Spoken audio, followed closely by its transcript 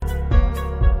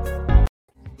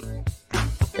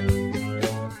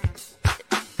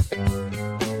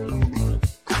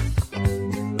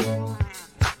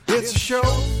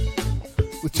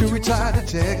Two retired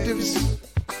detectives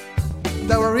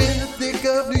that were in the thick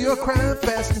of New York crime,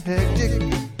 fast and hectic.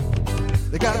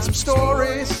 They got some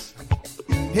stories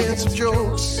and some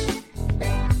jokes,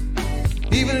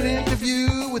 even an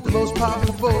interview with the most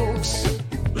popular folks.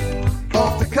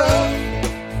 Off the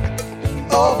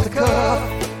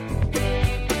cuff,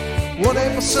 one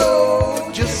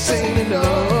episode just ain't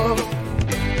enough.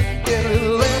 Get a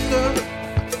little laughter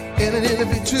and an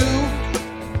interview too.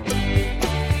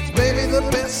 It's maybe the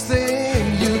best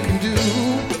thing you can do.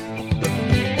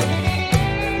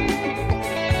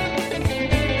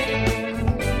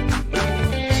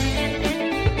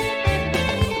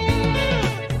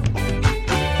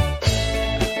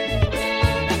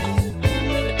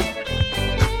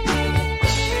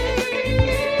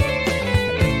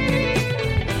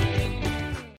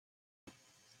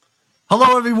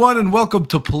 Hello, everyone, and welcome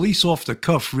to Police Off the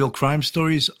Cuff, Real Crime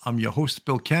Stories. I'm your host,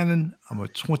 Bill Cannon. I'm a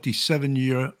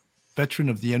 27-year veteran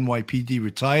of the NYPD,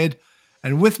 retired.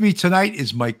 And with me tonight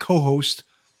is my co-host,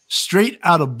 straight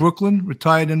out of Brooklyn,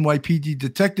 retired NYPD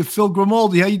Detective Phil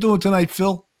Grimaldi. How you doing tonight,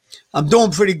 Phil? I'm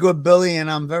doing pretty good, Billy,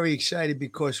 and I'm very excited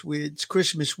because it's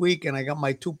Christmas week, and I got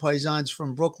my two paisans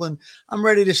from Brooklyn. I'm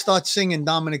ready to start singing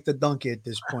Dominic the Donkey at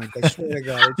this point. I swear to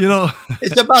God.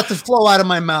 It's about to flow out of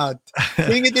my mouth.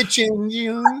 Sing it the chin,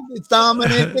 it's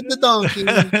Dominic the Donkey.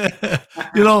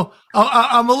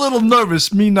 I'm a little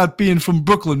nervous, me not being from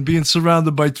Brooklyn, being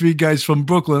surrounded by three guys from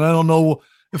Brooklyn. I don't know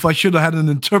if I should have had an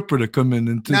interpreter come in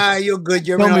and you're good.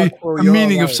 You're tell me the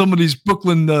meaning of some of these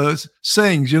Brooklyn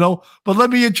sayings, But let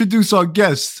me introduce our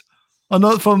guest,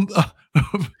 from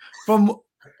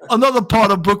another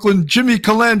part of Brooklyn, Jimmy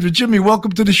Calandra. Jimmy,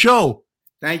 welcome to the show.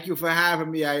 Thank you for having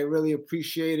me. I really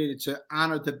appreciate it. It's an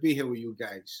honor to be here with you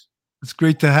guys. It's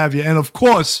great to have you. And of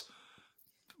course,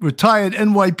 retired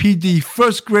NYPD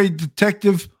first grade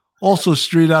detective, also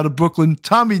straight out of Brooklyn,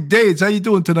 Tommy Dades. How you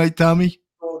doing tonight, Tommy?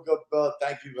 Good, Bill.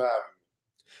 Thank you for having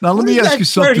me. Now, let me ask you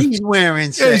something. He's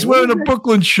wearing, yeah, he's wearing a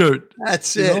Brooklyn shirt.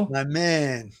 That's it, my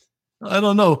man. I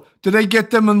don't know. Did they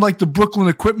get them in like the Brooklyn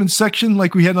equipment section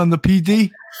like we had on the PD?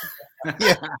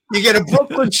 Yeah, you get a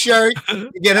Brooklyn shirt,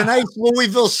 you get a nice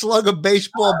Louisville Slugger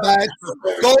baseball bat,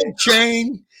 gold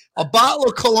chain, a bottle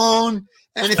of cologne,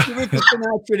 and if you're into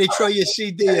Sinatra, they throw you a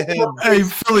CD of him. Hey,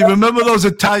 Philly, remember those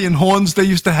Italian horns they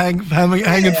used to hanging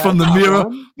from the mirror?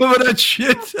 Remember that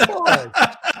shit?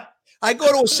 I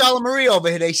go to a Sala Maria over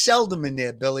here. They sell them in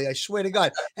there, Billy. I swear to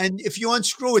God. And if you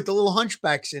unscrew it, the little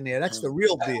hunchback's in there. That's the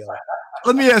real deal.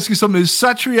 Let me ask you something. Is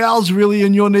Satrial's really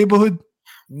in your neighborhood?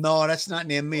 No, that's not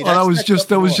near me. That was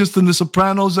just in The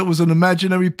Sopranos. That was an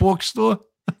imaginary pork store.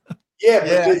 Yeah, but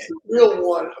there's a real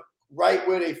one right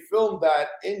where they filmed that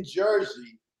in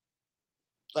Jersey,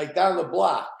 like down the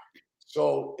block.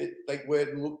 So, like where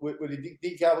the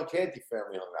DeCavalcanti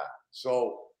family hung out.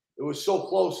 So it was so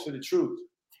close to the truth.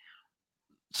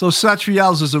 So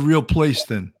Satrial's is a real place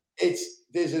then?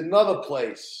 There's another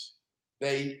place.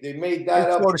 They made that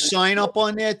up. Put a sign up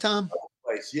on there, Tom?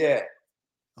 Place, yeah.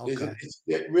 Okay.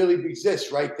 It really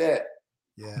exists right there.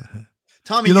 Yeah.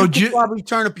 Tommy, you could probably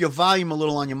turn up your volume a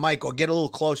little on your mic or get a little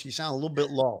closer. You sound a little bit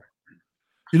low.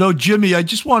 Jimmy, I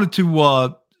just wanted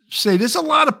to say there's a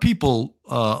lot of people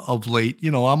of late.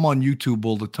 I'm on YouTube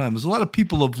all the time. There's a lot of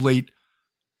people of late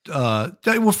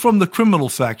that were from the criminal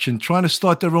faction trying to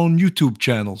start their own YouTube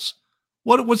channels.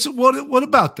 What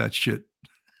about that shit?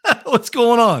 What's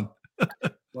going on?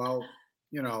 Well,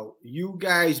 you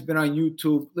guys been on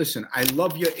YouTube. Listen, I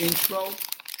love your intro.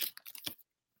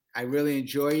 I really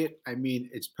enjoy it. I mean,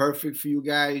 it's perfect for you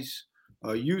guys.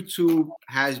 YouTube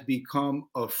has become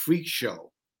a freak show.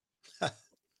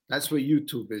 That's what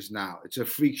YouTube is now. It's a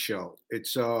freak show.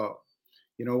 It's you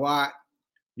know what?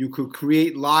 You could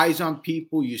create lies on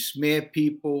people, you smear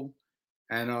people,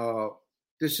 and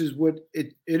this is what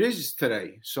it is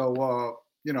today. So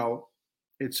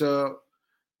it's a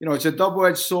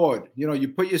double-edged sword. You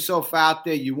put yourself out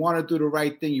there, you want to do the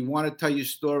right thing, you want to tell your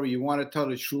story, you want to tell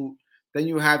the truth. Then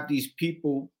you have these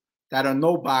people that are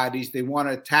nobodies. They want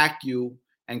to attack you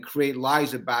and create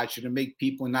lies about you to make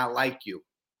people not like you.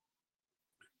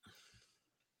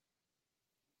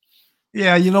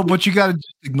 Yeah, but you got to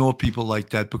just ignore people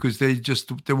like that because they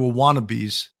were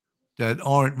wannabes that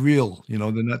aren't real. They're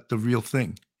not the real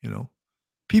thing.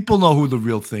 People know who the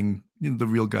real thing, the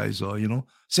real guys are.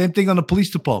 Same thing on the police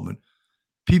department.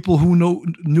 People who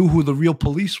knew who the real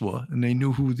police were, and they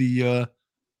knew who the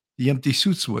empty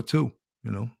suits were too.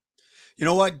 You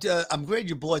know what? I'm glad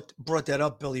you brought that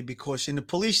up, Billy, because in the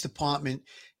police department,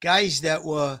 guys that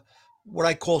were what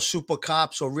I call super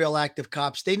cops or real active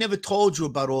cops, they never told you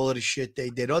about all of the shit they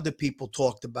did. Other people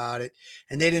talked about it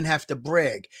and they didn't have to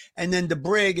brag. And then the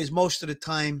brag is most of the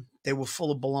time they were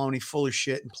full of baloney, full of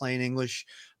shit in plain English.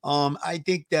 I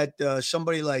think that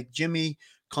somebody like Jimmy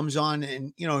comes on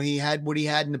and, you know, he had what he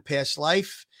had in the past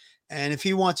life. And if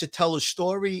he wants to tell a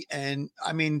story, and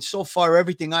I mean, so far,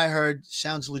 everything I heard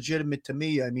sounds legitimate to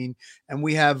me. I mean, and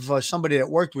we have somebody that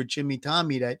worked with Jimmy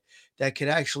Tommy that could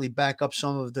actually back up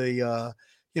some of the,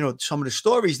 you know, some of the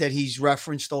stories that he's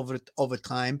referenced over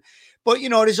time. But, you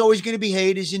know, there's always going to be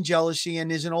haters and jealousy. And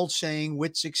there's an old saying,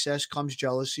 with success comes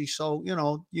jealousy. So, you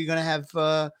know, you're going to have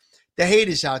the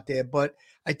haters out there. But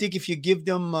I think if you give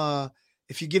them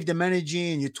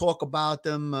energy and you talk about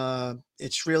them,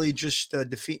 it's really just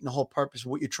defeating the whole purpose of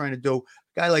what you're trying to do. A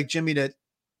guy like Jimmy that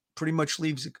pretty much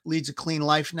leads a clean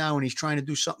life now, and he's trying to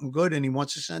do something good, and he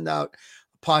wants to send out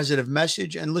a positive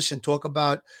message. And listen, talk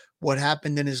about what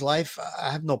happened in his life.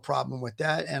 I have no problem with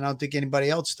that, and I don't think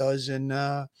anybody else does. And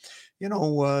you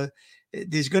know,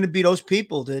 there's going to be those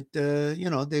people that you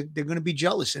know, they're going to be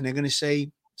jealous, and they're going to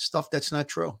say stuff that's not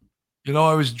true. You know,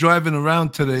 I was driving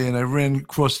around today and I ran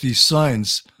across these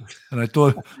signs, and I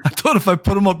thought if I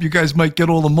put them up, you guys might get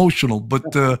all emotional. But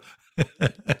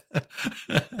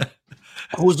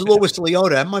who's Louis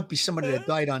Liotta? That might be somebody that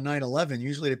died on 9/11.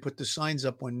 Usually they put the signs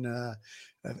up when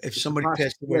if somebody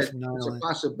passed away from 9/11. It's a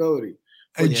possibility.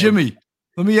 Hey, Jimmy,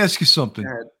 let me ask you something.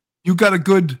 You got a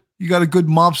good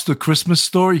mobster Christmas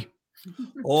story?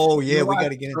 Oh yeah, we got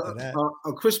to get into that.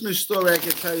 A Christmas story I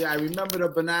can tell you. I remember the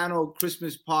Bonanno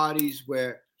Christmas parties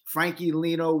where Frankie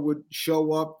Lino would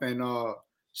show up, and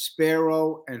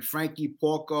Sparrow and Frankie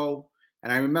Porco.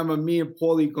 And I remember me and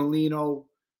Paulie Golino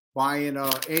buying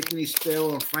Anthony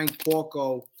Sparrow and Frank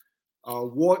Porco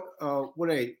what are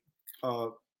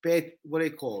they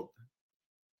called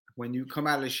when you come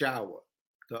out of the shower?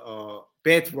 The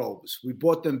bathrobes. We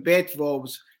bought them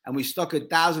bathrobes, and we stuck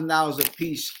 $1,000 a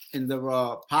piece in the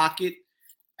pocket,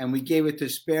 and we gave it to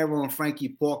Sparrow and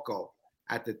Frankie Porco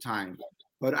at the time.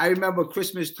 But I remember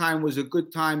Christmas time was a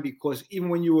good time because even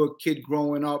when you were a kid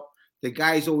growing up, the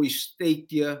guys always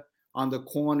staked you on the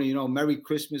corner, you know, Merry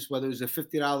Christmas, whether it was a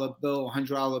 $50 bill,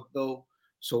 $100 bill.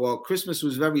 So Christmas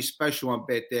was very special on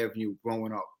Beth Avenue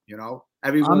growing up, you know.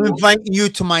 I'm inviting you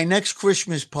to my next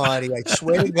Christmas party. I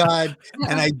swear to God.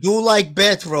 And I do like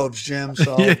bathrobes, Jim.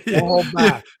 So don't hold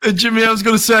back. Yeah. Jimmy, I was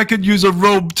going to say I could use a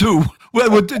robe too.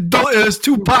 Well, there's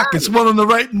two pockets, one on the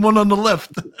right and one on the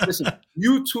left. Listen,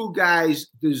 you two guys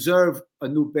deserve a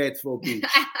new bathrobe each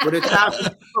with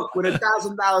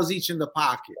 $1,000 each in the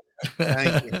pocket.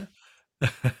 Thank you.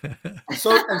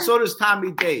 So does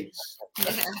Tommy Days.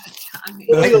 I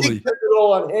think put it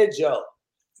all on head, Joe.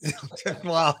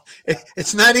 Well,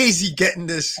 it's not easy getting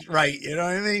this right. You know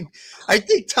what I mean? I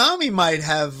think Tommy might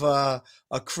have a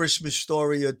Christmas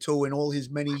story or two in all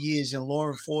his many years in law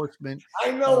enforcement.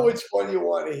 I know which one you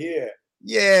want to hear.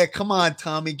 Yeah, come on,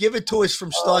 Tommy. Give it to us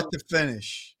from start to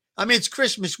finish. I mean, it's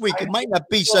Christmas week. It might not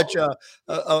be such a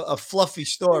fluffy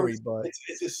story, but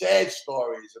it's a sad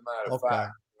story, as a matter of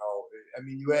fact. You know, I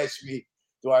mean, you asked me,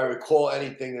 do I recall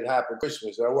anything that happened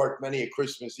Christmas? I worked many a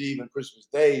Christmas Eve and Christmas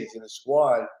days in a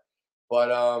squad.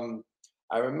 But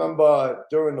I remember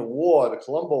during the war, the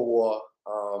Colombo War,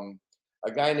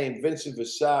 a guy named Vincent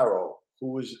Vasaro,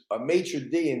 who was a maitre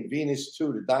d' in Venus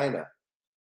 2, the diner.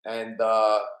 And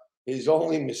his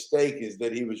only mistake is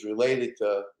that he was related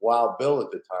to Wild Bill at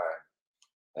the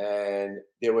time. And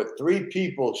there were 3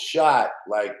 people shot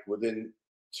like within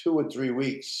 2 or 3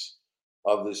 weeks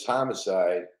of this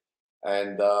homicide.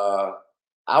 And I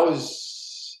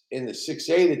was in the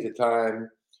 6-8 at the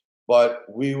time, but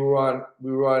we were on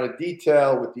a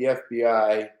detail with the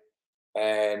FBI,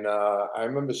 and I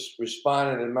remember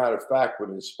responding, as a matter of fact,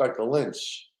 with Inspector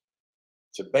Lynch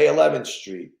to Bay 11th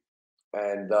Street,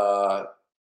 and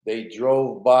they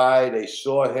drove by, they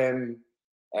saw him,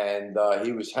 and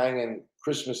he was hanging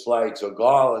Christmas lights or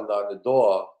garland on the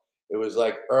door. It was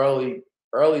like early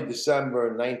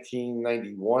December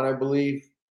 1991, I believe.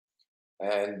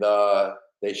 And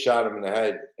they shot him in the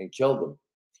head and killed him.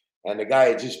 And the guy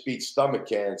had just beat stomach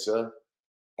cancer,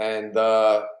 and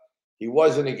he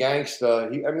wasn't a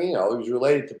gangster. He was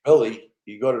related to Billy.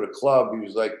 He'd go to the club. He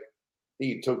was like,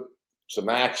 he took some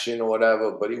action or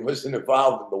whatever, but he wasn't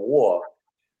involved in the war.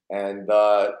 And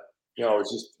it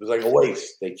was like a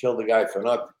waste. They killed the guy for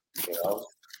nothing. You know.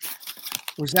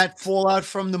 Was that fallout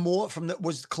from the war?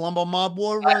 Was the Colombo mob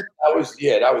war? That was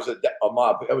a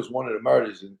mob. That was one of the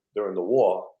murders during the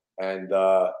war. And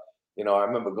I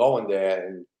remember going there,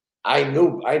 and I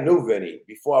knew Vinny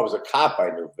before I was a cop.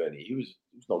 I knew Vinny. He was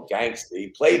no gangster. He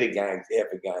played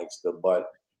half a gangster, but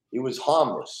he was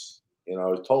harmless. You know,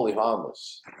 it was totally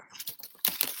harmless.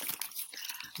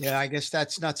 Yeah, I guess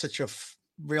that's not such a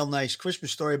real nice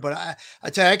Christmas story, but I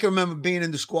tell you, I can remember being in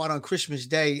the squad on Christmas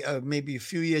Day, maybe a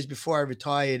few years before I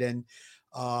retired, and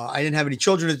I didn't have any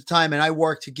children at the time, and I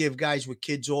worked to give guys with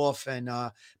kids off. And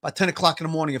about 10 o'clock in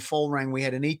the morning, a phone rang. We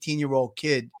had an 18-year-old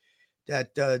kid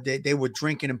that they were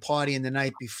drinking and partying the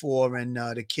night before, and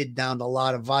the kid downed a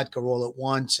lot of vodka all at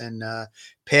once and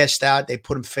passed out. They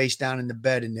put him face down in the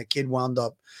bed, and the kid wound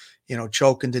up,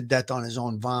 choking to death on his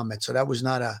own vomit. So that was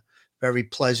not a very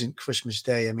pleasant Christmas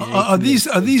Day. I mean, are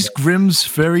these Grimm's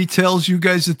fairy tales you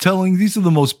guys are telling? These are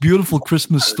the most beautiful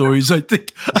Christmas stories I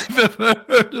think I've ever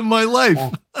heard in my life.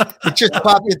 It just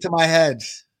popped into my head.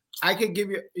 I could give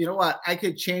you, you know what? I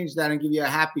could change that and give you a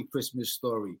happy Christmas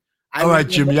story. All right,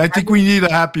 Jimmy. I think we need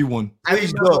a happy one.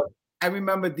 I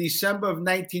remember December of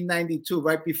 1992,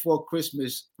 right before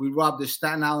Christmas, we robbed the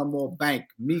Staten Island Mall Bank.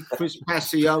 Me, Chris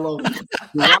Paciello,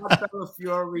 Gerard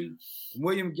Bellafiore,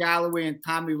 William Galloway, and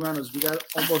Tommy Reynolds. We got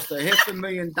almost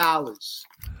 $500,000.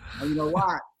 And you know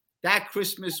what? That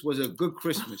Christmas was a good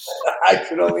Christmas. I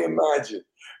can only imagine.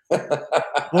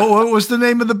 What was the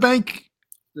name of the bank?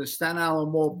 The Staten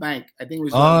Island Mall Bank. I think it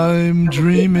was. I'm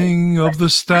dreaming of the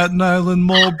Staten Island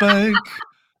Mall Bank.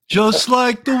 Just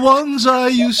like the ones I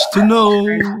used to know,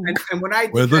 and when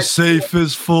where the safe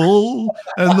is full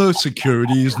and the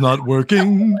security is not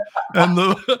working, and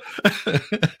the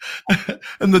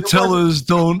tellers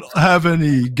don't have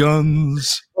any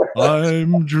guns.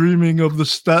 I'm dreaming of the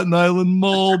Staten Island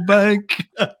Mall Bank.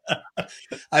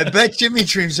 I bet Jimmy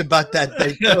dreams about that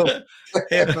day too.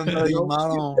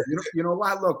 $500,000. You know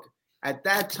what? Look, at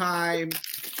that time,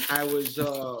 I was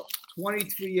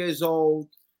 23 years old.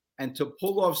 And to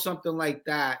pull off something like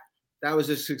that was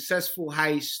a successful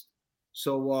heist.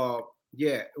 So,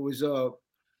 it was a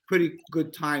pretty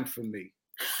good time for me.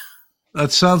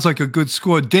 That sounds like a good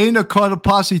score. Dana Carter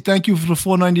Posse, thank you for the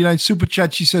 $4.99 super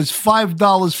chat. She says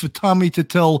 $5 for Tommy to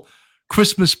tell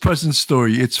Christmas present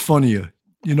story. It's funnier.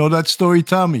 You know that story,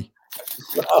 Tommy?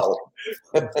 No.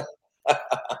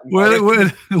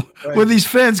 Where these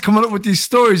fans coming up with these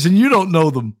stories and you don't know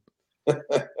them.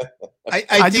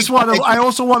 I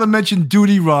also want to mention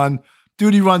Duty Ron.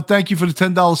 Duty Ron, thank you for the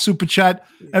 $10 super chat.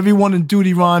 Everyone in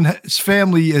Duty Ron's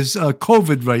family is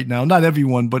COVID right now. Not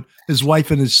everyone, but his wife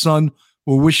and his son.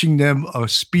 We're wishing them a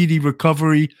speedy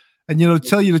recovery. And to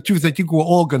tell you the truth, I think we're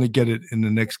all going to get it in the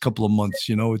next couple of months.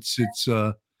 It's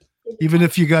even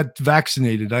if you got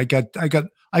vaccinated, I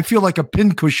feel like a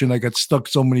pincushion. I got stuck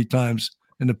so many times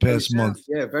in the past month.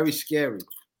 Yeah, very scary.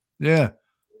 Yeah.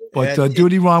 But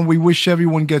Duty Ron, we wish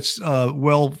everyone gets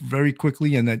well very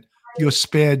quickly and that you're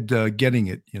spared getting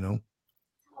it,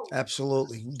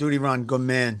 Absolutely. Duty Ron, good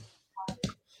man.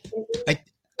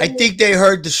 I think they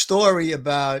heard the story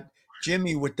about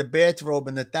Jimmy with the bathrobe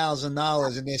and the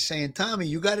 $1,000 and they're saying, Tommy,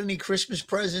 you got any Christmas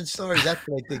present stories? That's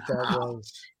what I think that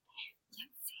was.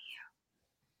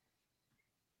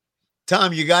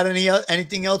 Tom, you got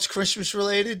anything else Christmas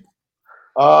related?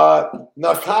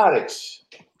 Narcotics.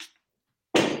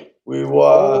 We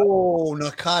were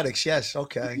narcotics. Yes,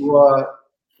 okay.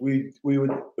 We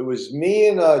would. It was me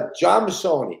and John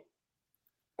Massoni,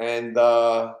 and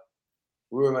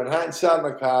we were Manhattan Sound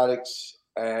Narcotics,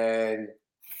 and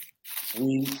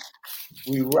we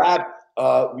wrapped.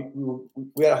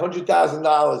 We had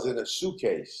 $100,000 in a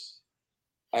suitcase,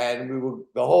 and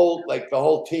the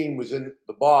whole team was in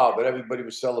the bar, but everybody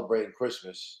was celebrating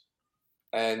Christmas,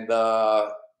 and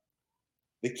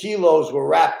the kilos were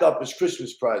wrapped up as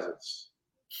Christmas presents.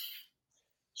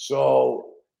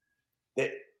 So,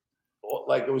 it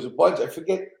was a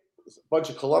bunch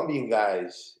of Colombian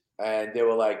guys, and they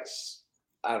were like,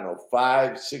 I don't know,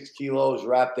 5-6 kilos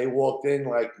wrapped. They walked in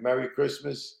like Merry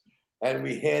Christmas, and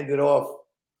we handed off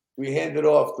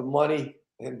the money,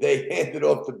 and they handed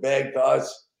off the bag to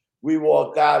us. We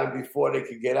walked out, and before they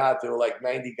could get out, there were like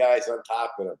 90 guys on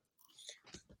top of them.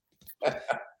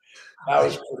 That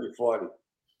was pretty funny.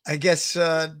 I guess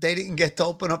they didn't get to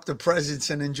open up the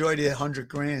presents and enjoy the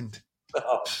 $100,000.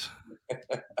 No.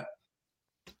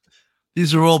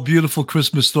 These are all beautiful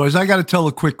Christmas stories. I got to tell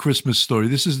a quick Christmas story.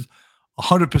 This is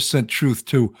 100% truth,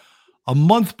 too. A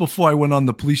month before I went on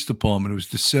the police department, it was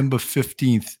December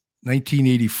 15th,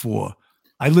 1984.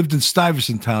 I lived in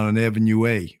Stuyvesant Town on Avenue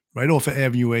A, right off of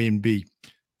Avenue A and B.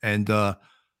 And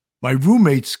my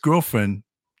roommate's girlfriend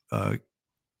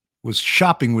was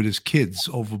shopping with his kids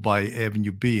over by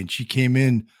Avenue B, and she came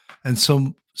in, and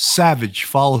some savage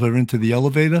followed her into the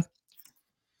elevator.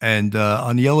 And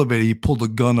on the elevator, he pulled a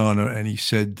gun on her, and he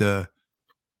said,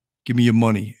 give me your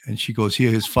money. And she goes,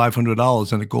 here's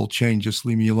 $500 and a gold chain. Just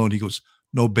leave me alone. He goes,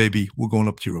 no, baby, we're going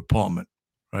up to your apartment,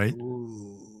 right?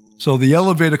 Ooh. So the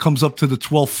elevator comes up to the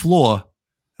 12th floor,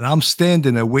 and I'm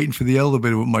standing there waiting for the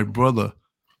elevator with my brother,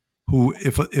 who,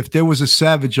 if there was a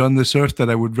savage on this earth that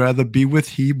I would rather be with,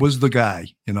 he was the guy,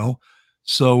 you know?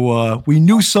 So we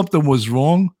knew something was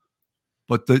wrong,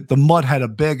 but the mutt had a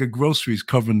bag of groceries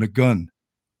covering the gun.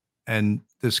 And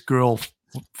this girl,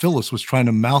 Phyllis, was trying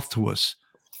to mouth to us,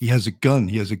 he has a gun.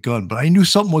 But I knew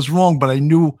something was wrong, but I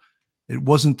knew it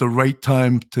wasn't the right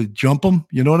time to jump him.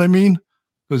 You know what I mean?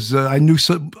 Because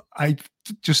I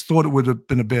just thought it would have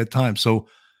been a bad time. So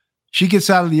she gets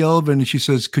out of the elevator and she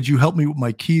says, could you help me with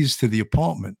my keys to the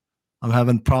apartment? I'm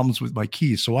having problems with my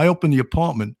keys. So I open the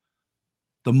apartment.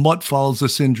 The mutt follows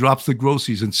us in, drops the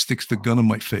groceries, and sticks the gun in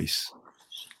my face.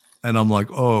 And I'm like,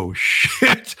 oh,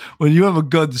 shit. When you have a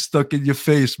gun stuck in your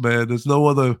face, man, there's no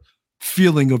other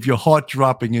feeling of your heart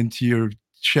dropping into your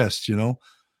chest, you know?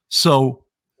 So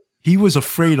he was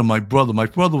afraid of my brother. My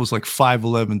brother was like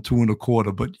 5'11",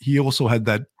 2.25", but he also had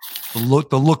the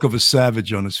look of a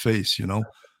savage on his face, you know?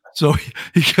 So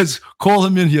he goes, call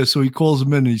him in here. So he calls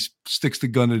him in and he sticks the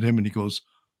gun at him and he goes,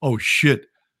 oh, shit.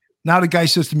 Now the guy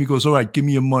says to me, he goes, all right, give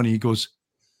me your money. He goes,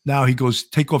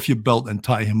 take off your belt and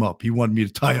tie him up. He wanted me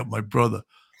to tie up my brother.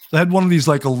 So I had one of these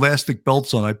like elastic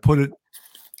belts on. I put it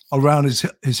around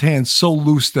his hand so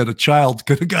loose that a child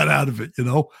could have got out of it, you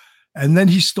know? And then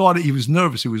he was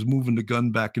nervous. He was moving the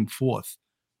gun back and forth.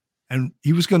 And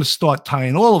he was going to start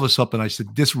tying all of us up. And I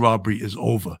said, this robbery is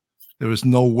over. There is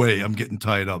no way I'm getting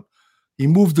tied up. He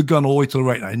moved the gun all the way to the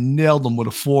right. And I nailed him with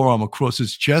a forearm across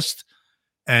his chest.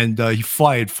 And he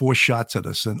fired 4 shots at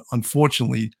us. And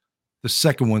unfortunately, the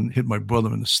second one hit my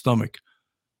brother in the stomach.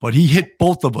 But he hit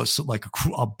both of us like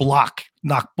a block,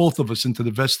 knocked both of us into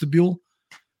the vestibule.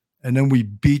 And then we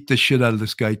beat the shit out of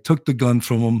this guy, took the gun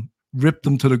from him, ripped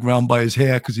him to the ground by his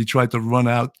hair because he tried to run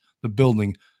out the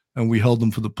building, and we held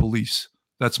him for the police.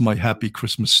 That's my happy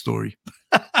Christmas story.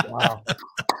 Wow.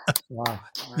 Wow.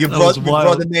 Your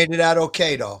brother made it out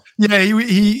okay, though. Yeah,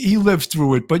 he lived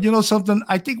through it. But you know something?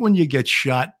 I think when you get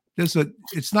shot,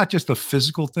 it's not just a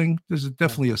physical thing. There's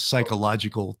definitely a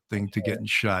psychological thing to getting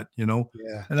shot, you know?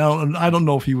 Yeah. And I don't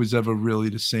know if he was ever really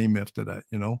the same after that,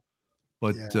 you know?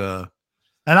 But, and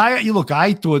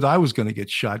I thought I was going to get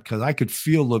shot because I could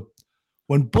feel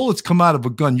when bullets come out of a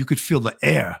gun, you could feel the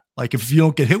air. Like if you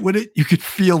don't get hit with it, you could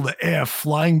feel the air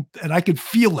flying. And I could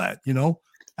feel that, you know,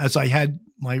 as I had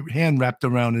my hand wrapped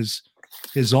around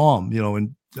his arm, you know,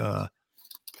 and,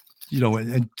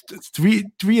 and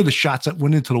three of the shots that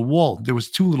went into the wall. There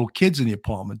was 2 little kids in the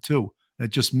apartment too. That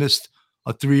just missed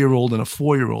a 3-year-old and a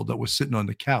 4-year-old that was sitting on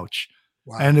the couch.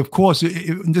 Wow. And of course,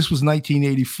 this was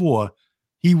 1984.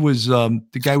 He was the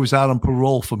guy was out on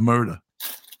parole for murder,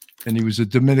 and he was a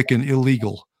Dominican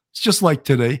illegal. It's just like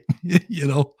today, you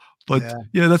know. But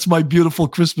yeah, that's my beautiful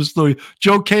Christmas story.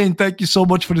 Joe Kane, thank you so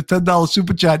much for the $10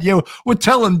 super chat. Yeah, we're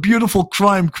telling beautiful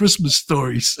crime Christmas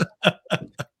stories.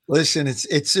 Listen,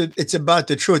 it's about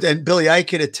the truth. And Billy, I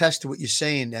could attest to what you're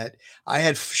saying, that I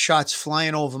had shots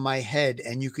flying over my head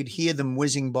and you could hear them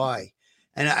whizzing by.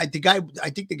 And I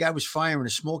think the guy was firing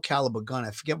a small caliber gun.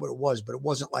 I forget what it was, but it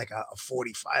wasn't like a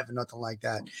 45 or nothing like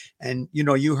that. And, you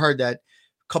know, you heard that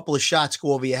couple of shots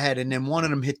go over your head, and then one of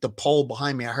them hit the pole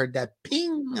behind me. I heard that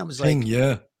ping. I was like,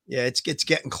 yeah, it's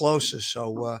getting closer.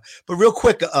 So, but real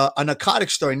quick, a narcotic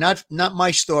story, not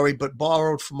my story, but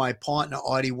borrowed from my partner,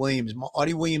 Artie Williams.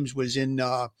 Artie Williams was in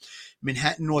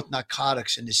Manhattan North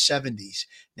Narcotics in the 70s.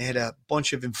 They had a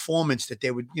bunch of informants that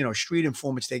they would, street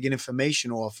informants, they get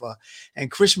information off. And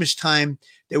Christmas time,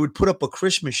 they would put up a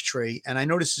Christmas tree. And I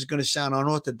know this is going to sound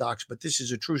unorthodox, but this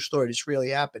is a true story. This really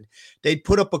happened. They'd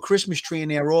put up a Christmas tree in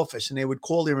their office, and they would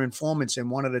call their informants in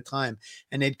one at a time.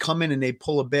 And they'd come in and they'd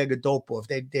pull a bag of dope off.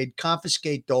 They'd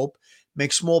confiscate dope,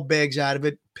 make small bags out of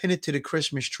it, pin it to the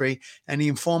Christmas tree, and the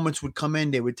informants would come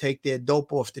in. They would take their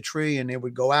dope off the tree, and they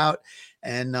would go out,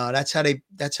 and that's how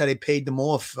they paid them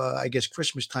off. I guess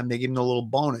Christmas time they give them a little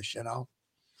bonus,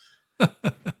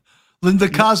 Linda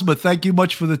Cosma, thank you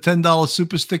much for the $10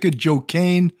 super sticker. Joe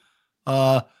Kane,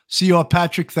 C.R.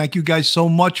 Patrick, thank you guys so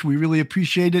much. We really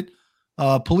appreciate it.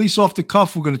 Police Off the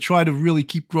Cuff, we're going to try to really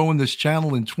keep growing this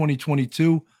channel in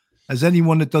 2022. As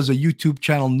anyone that does a YouTube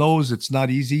channel knows, it's not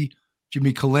easy.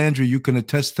 Jimmy Calandra, you can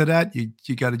attest to that.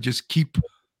 You got to just keep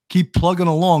plugging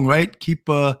along, right? Keep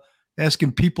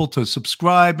asking people to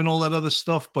subscribe and all that other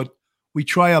stuff. But we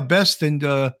try our best. And,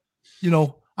 I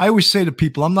always say to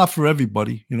people, I'm not for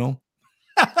everybody,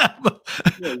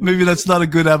 Maybe that's not a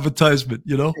good advertisement,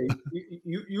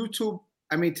 YouTube,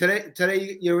 I mean,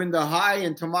 today you're in the high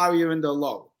and tomorrow you're in the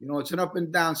low. It's an up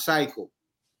and down cycle.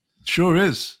 Sure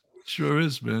is,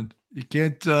 man. You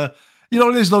can't, it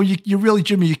is though. You really,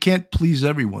 Jimmy, you can't please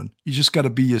everyone. You just got to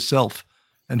be yourself.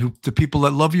 And the people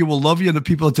that love you will love you, and the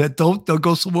people that don't, they'll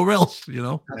go somewhere else,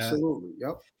 Absolutely.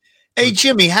 Yep. Hey,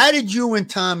 Jimmy, how did you and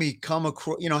Tommy come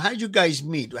across? How did you guys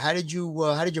meet? How did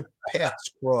your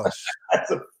paths cross?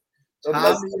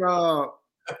 Tommy,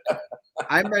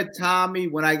 I met Tommy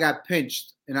when I got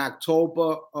pinched in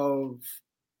October of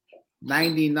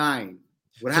 '99.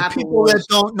 What happened? People that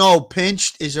don't know,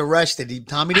 pinched is arrested.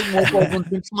 Tommy didn't walk over and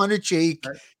pinch him on the cheek.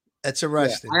 That's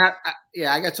arrested.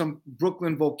 I got some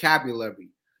Brooklyn vocabulary.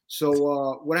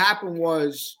 So what happened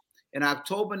was in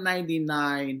October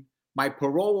 '99, my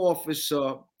parole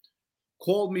officer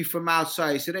called me from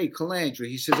outside. He said, "Hey, Calandra,"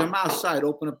 he says, "I'm outside.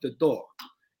 Open up the door."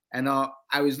 And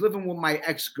I was living with my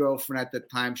ex-girlfriend at the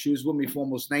time. She was with me for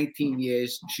almost 19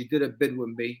 years. She did a bid with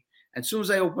me. And as soon as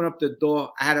I opened up the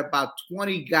door, I had about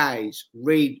 20 guys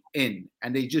raid in.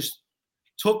 And they just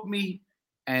took me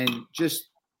and just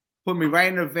put me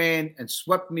right in a van and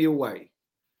swept me away.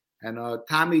 And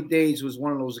Tommy Days was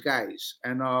one of those guys.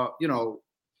 And,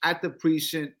 at the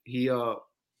precinct, he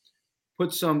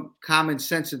put some common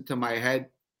sense into my head.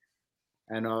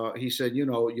 And he said,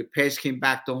 your past came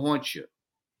back to haunt you.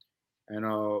 And,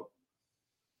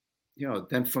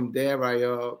 then from there,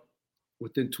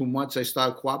 within 2 months, I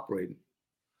started cooperating.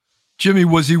 Jimmy,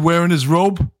 was he wearing his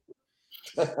robe?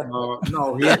 No,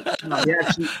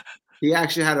 he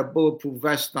actually had a bulletproof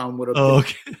vest on with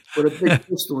with a big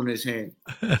pistol in his hand.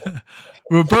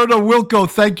 Roberto Wilco,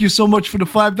 thank you so much for the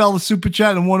 $5 super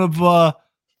chat. And one of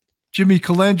Jimmy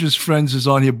Calandra's friends is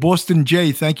on here. Boston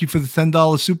J, thank you for the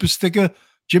 $10 super sticker.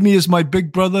 Jimmy is my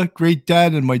big brother, great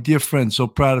dad, and my dear friend. So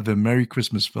proud of him. Merry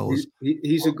Christmas, fellas.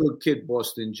 He's a good kid,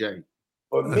 Boston J.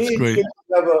 But That's me great. and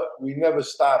we never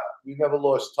stopped. We never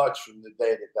lost touch from the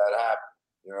day that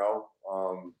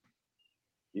happened.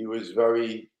 He was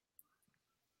very,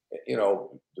 the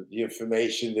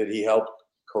information that he helped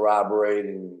corroborate,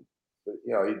 and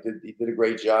he did a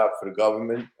great job for the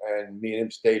government. And me and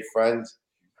him stayed friends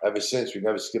ever since. We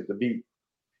never skipped a beat.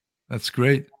 That's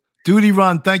great. Duty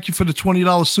Ron, thank you for the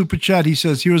 $20 super chat. He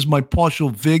says, "Here's my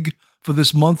partial VIG for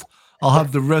this month. I'll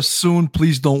have the rest soon.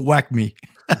 Please don't whack me."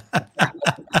 He's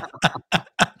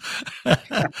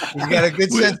got a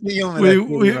good sense of humor.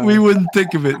 We wouldn't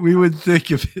think of it. We wouldn't think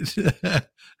of it.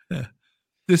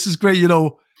 This is great.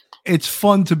 It's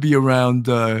fun to be around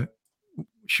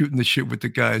shooting the shit with the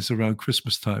guys around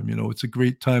Christmas time. It's a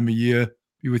great time of year.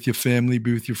 Be with your family,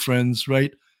 be with your friends,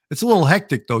 right? It's a little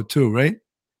hectic though, too, right?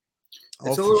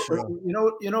 It's a little, sure.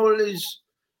 You know what it is?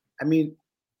 I mean,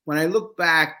 when I look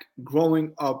back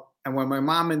growing up and when my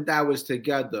mom and dad was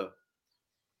together,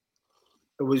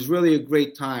 it was really a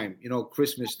great time,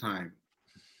 Christmas time.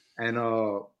 And,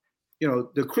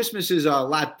 the Christmases are a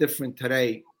lot different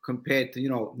today compared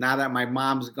to, now that my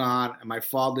mom's gone and my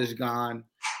father's gone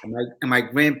and my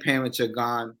grandparents are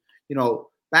gone.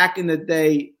 Back in the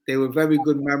day, they were very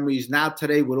good memories. Now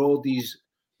today with all these,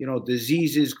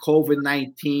 diseases,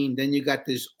 COVID-19, then you got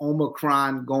this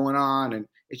Omicron going on, and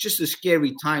it's just a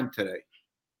scary time today.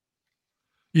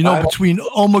 Between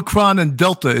Omicron and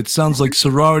Delta, it sounds like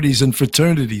sororities and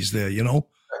fraternities there, Yeah,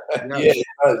 it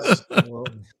does.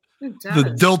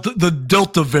 The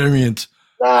Delta variant.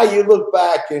 Nah, you look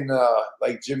back and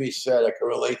like Jimmy said, I can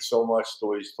relate so much to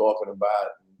what he's talking about.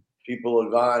 People are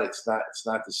gone. It's not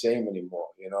the same anymore.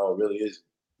 It really isn't.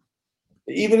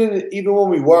 Even when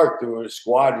we worked, we were in a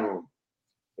squad room.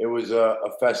 It was a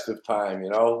festive time,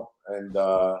 And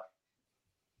but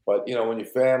when your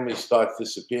family starts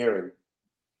disappearing,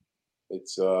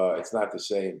 it's not the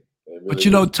same.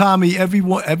 Really but Tommy,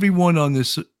 everyone in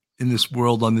this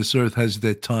world, on this earth, has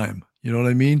their time. You know what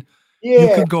I mean? Yeah.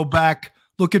 You could go back,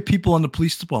 look at people on the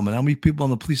police department. How many people on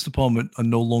the police department are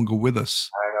no longer with us?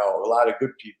 I know, a lot of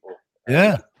good people.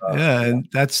 Yeah, and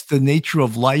that's the nature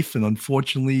of life. And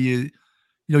unfortunately,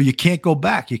 you can't go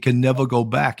back. You can never go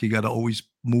back. You got to always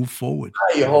move forward.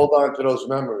 You hold on to those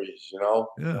memories,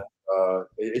 Yeah.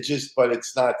 But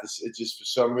it's not this. It's just for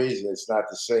some reason it's not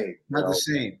the same. Not the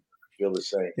same. Feel the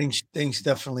same. Things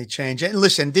definitely change. And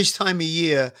listen, this time of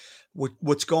year, with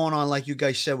what's going on, like you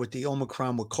guys said, with the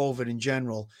Omicron, with COVID in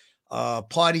general,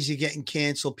 parties are getting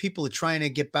canceled. People are trying to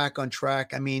get back on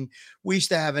track. I mean, we used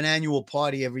to have an annual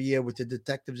party every year with the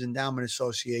Detectives Endowment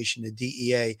Association, the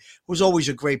DEA. It was always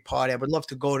a great party. I would love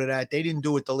to go to that. They didn't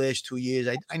do it the last 2 years.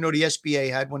 I know the SBA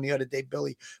had one the other day,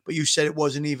 Billy, but you said it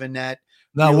wasn't even that.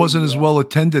 No, it wasn't as well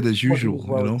attended as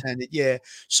usual. Attended, yeah.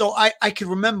 So I could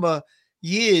remember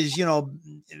years,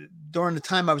 during the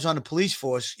time I was on the police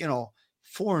force,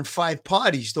 4 and 5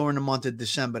 parties during the month of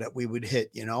December that we would hit,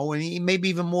 and maybe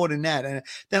even more than that. And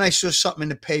then I saw something in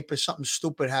the paper, something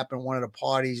stupid happened at one of the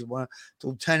parties. The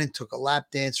lieutenant took a lap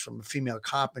dance from a female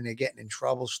cop and they're getting in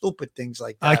trouble, stupid things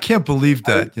like that. I can't believe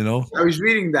that, I was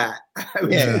reading that.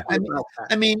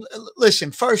 I mean,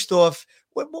 listen, first off,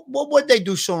 what they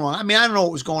do so wrong? I mean, I don't know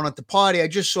what was going on at the party. I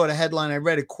just saw the headline. I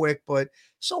read it quick, but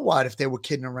so what if they were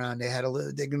kidding around? They're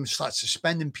going to start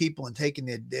suspending people and taking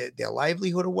their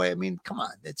livelihood away. I mean, come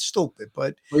on, it's stupid.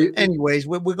 But anyways,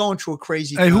 we're going through a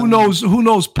crazy. Hey, who knows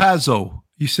Pazzo?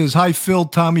 He says, "Hi, Phil,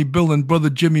 Tommy, Bill, and brother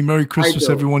Jimmy. Merry Christmas,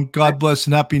 everyone. God bless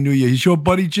and Happy New Year." He's your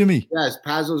buddy, Jimmy. Yes,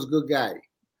 Pazzo's a good guy.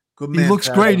 Good man. He looks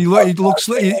Pazzo. great.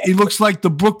 He looks like the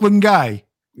Brooklyn guy.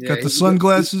 Yeah, got the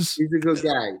sunglasses. He's a good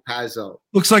guy, Pazzo.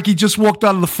 Looks like he just walked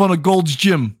out of the front of Gold's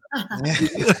Gym.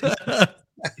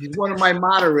 He's one of my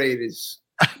moderators.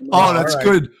 Oh, that's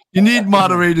good. You need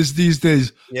moderators these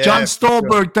days. Yeah, John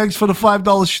Stolberg, thanks for the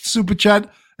 $5 super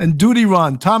chat. And Duty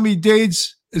Ron, Tommy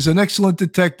Dades is an excellent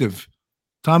detective.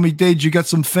 Tommy Dades, you got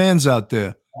some fans out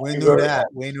there. We knew that.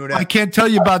 I can't tell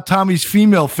you about Tommy's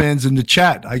female fans in the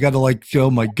chat. I got to oh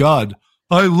my God.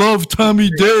 I love Tommy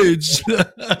Dades.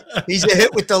 He's a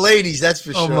hit with the ladies, that's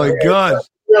for sure. Oh my God.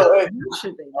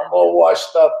 I'm all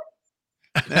washed up.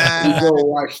 He's all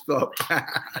washed up.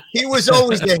 He was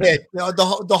always a hit.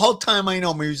 The whole time I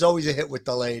know him, he was always a hit with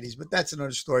the ladies, but that's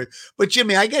another story. But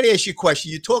Jimmy, I got to ask you a question.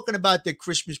 You're talking about the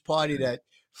Christmas party that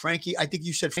I think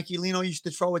you said Frankie Lino used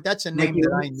to throw it. That's a name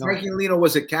that I know. Frankie Lino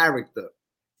was a character.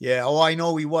 Yeah. Oh, I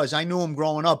know he was. I knew him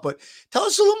growing up. But tell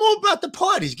us a little more about the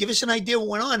parties. Give us an idea what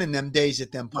went on in them days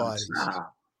at them parties.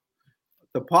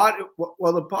 The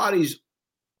parties,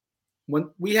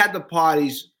 when we had the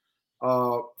parties,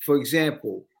 for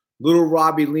example, Little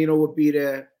Robbie Lino would be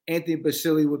there. Anthony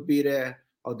Basili would be there.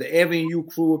 The Avenue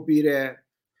crew would be there.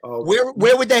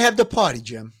 Where would they have the party,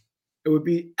 Jim? It would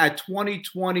be at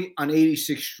 2020 on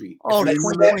 86th Street. Oh, that's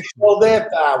all there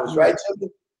for hours, right?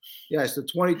 Yes, the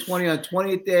 2020 on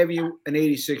 20th Avenue and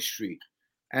 86th Street.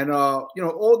 And,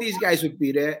 all these guys would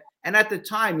be there. And at the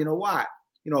time, you know what?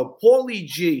 Paulie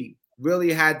G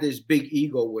really had this big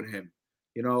ego with him.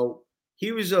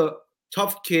 He was a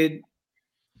tough kid.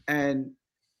 And,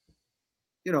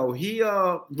 he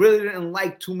really didn't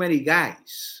like too many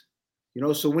guys.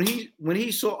 So when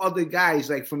he saw other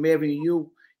guys like from Avenue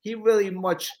U, he really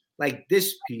much like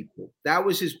dissed people. That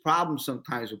was his problem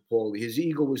sometimes with Paulie. His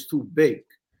ego was too big.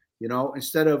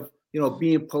 Instead of,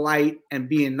 being polite and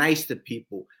being nice to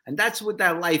people. And that's what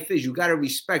that life is. You got to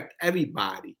respect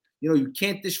everybody. You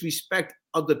can't disrespect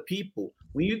other people.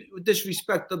 When you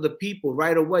disrespect other people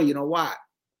right away, you know what?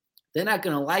 They're not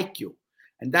going to like you.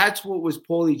 And that's what was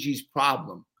Paulie G's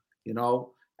problem.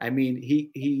 I mean,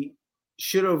 he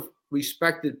should have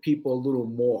respected people a little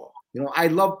more. I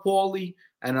love Paulie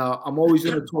and I'm always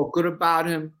going to talk good about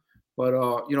him. But,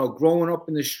 growing up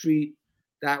in the street,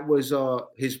 that was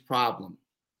his problem,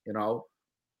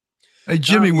 Hey,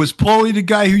 Jimmy, was Paulie the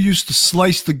guy who used to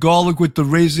slice the garlic with the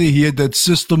razor? He had that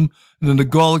system, and then the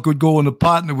garlic would go in the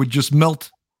pot and it would just melt?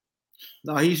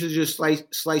 No, he used to just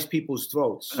slice people's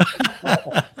throats.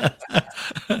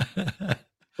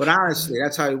 But honestly,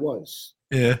 that's how he was.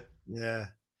 Yeah. Yeah.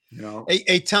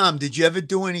 Hey, Tom, did you ever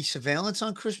do any surveillance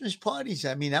on Christmas parties?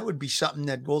 I mean, that would be something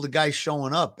that all the guys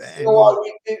showing up. And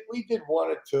we did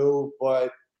one or two,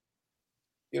 but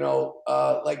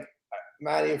like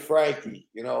Matty and Frankie,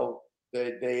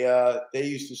 they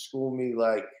used to school me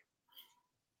like,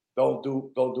 don't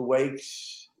do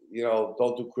wakes,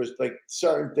 don't do Christmas, like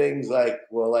certain things like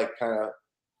kind of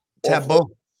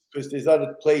taboo. Because there's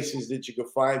other places that you can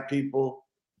find people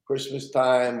Christmas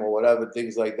time or whatever,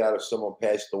 things like that. If someone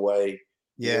passed away,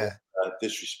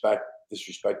 disrespect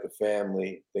the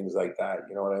family, things like that.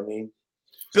 You know what I mean?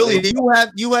 Billy, do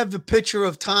you have the picture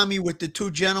of Tommy with the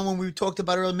two gentlemen we talked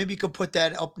about earlier? Maybe you could put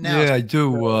that up now. Yeah, I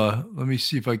do. Let me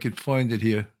see if I could find it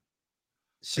here.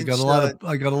 I got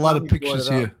a lot of pictures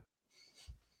here.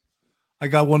 I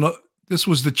got one. This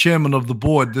was the chairman of the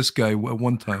board. This guy at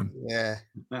one time. Yeah.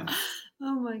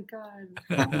 Oh my God.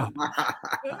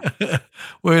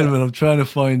 Wait a minute. I'm trying to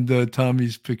find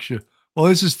Tommy's picture. Well,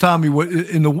 this is Tommy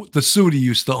in the suit he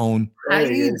used to own. How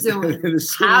you doing?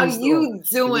 How you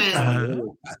doing?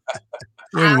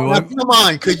 Come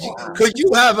on, could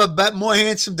you have a more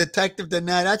handsome detective than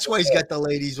that? That's why he's got the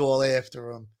ladies all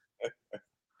after him.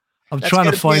 I'm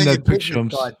trying to find that picture.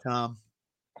 Tom.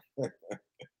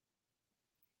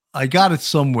 I got it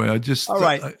somewhere. All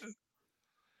right.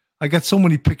 I got so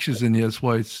many pictures in here. That's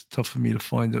why it's tough for me to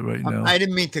find it right now. I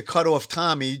didn't mean to cut off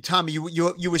Tommy. Tommy,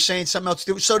 you were saying something else.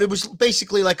 So there was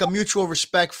basically like a mutual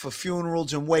respect for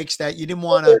funerals and wakes that you didn't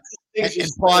want to,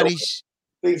 and parties.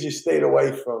 things you stayed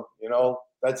away from. You know,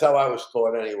 that's how I was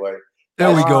taught anyway.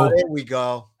 There we go. There we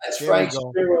go. That's There Frank we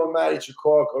go. Spiro and Matty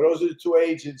Chicorco. Those are the two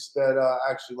agents that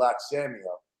actually locked Sammy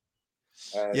up.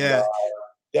 And, Yeah.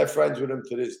 they're friends with him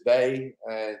to this day,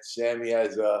 and Sammy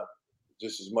has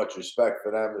just as much respect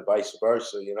for them and vice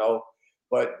versa, you know.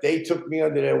 But they took me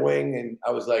under their wing, and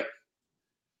I was like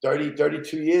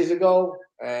 32 years ago,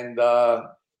 and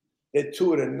they're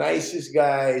two of the nicest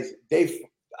guys.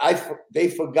 They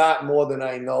forgot more than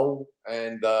I know,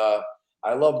 and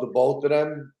I love the both of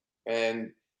them. And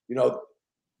you know,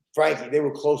 Frankie, they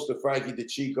were close to Frankie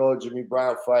DeChico, Jimmy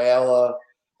Brown, Fiala,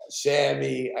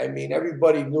 Sammy. I mean,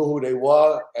 everybody knew who they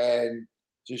were and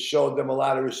just showed them a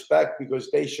lot of respect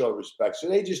because they showed respect. So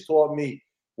they just taught me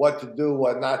what to do,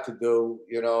 what not to do,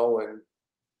 you know, and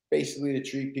basically to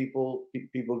treat people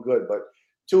good. But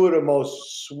two of the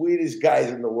most sweetest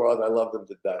guys in the world. I love them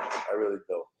to death. I really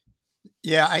do.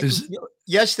 Yeah,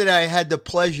 yesterday I had the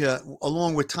pleasure,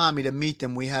 along with Tommy, to meet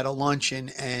them. We had a luncheon,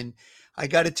 and I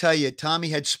got to tell you, Tommy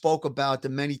had spoke about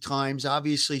them many times.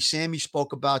 Obviously, Sammy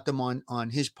spoke about them on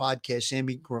his podcast,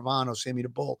 Sammy Gravano, Sammy the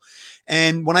Bull.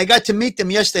 And when I got to meet them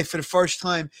yesterday for the first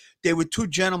time, they were two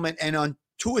gentlemen, and on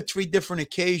 2 or 3 different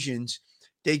occasions,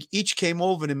 they each came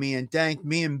over to me and thanked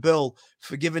me and Bill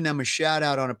for giving them a shout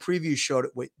out on a preview show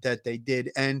that they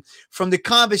did. And from the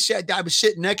conversation, I was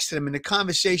sitting next to them, and the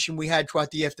conversation we had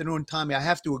throughout the afternoon, Tommy, I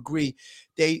have to agree,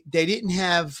 they didn't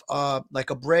have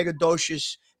like a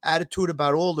braggadocious attitude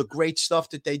about all the great stuff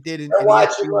that they did. They're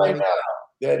watching right now.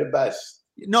 They're the best.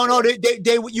 No,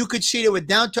 they you could see they were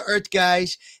down to earth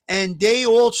guys, and they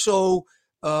also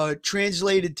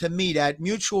translated to me that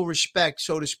mutual respect,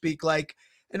 so to speak. Like,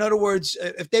 in other words,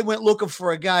 if they went looking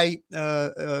for a guy,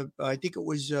 I think it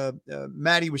was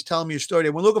Matty was telling me a story. They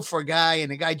were looking for a guy,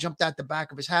 and the guy jumped out the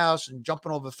back of his house and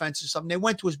jumping over fences and something. They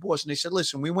went to his boss and they said,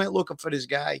 "Listen, we went looking for this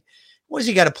guy. What does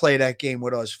he got to play that game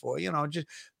with us for? You know, just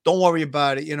don't worry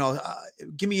about it. You know,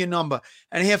 give me your number."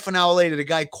 And half an hour later, the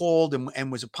guy called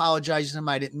and was apologizing to him.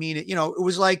 I didn't mean it. You know, it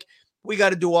was like, we got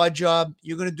to do our job.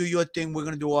 You're going to do your thing. We're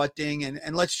going to do our thing.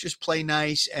 And let's just play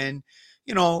nice. And,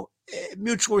 you know,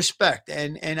 mutual respect.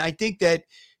 And I think that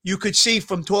you could see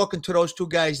from talking to those two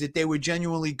guys that they were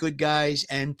genuinely good guys,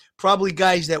 and probably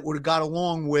guys that would have got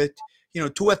along with, you know,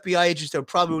 2 FBI agents that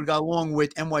probably would have got along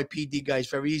with NYPD guys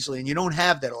very easily. And you don't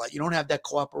have that a lot. You don't have that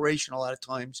cooperation a lot of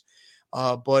times.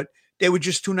 But they were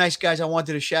just 2 nice guys. I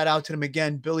wanted to shout out to them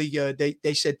again. Billy,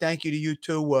 they said thank you to you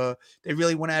too. They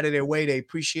really went out of their way. They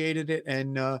appreciated it.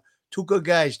 And 2 good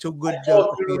guys, 2 good. I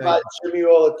talk to them about Jimmy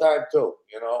all the time too,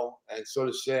 you know, and so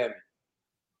does Sammy.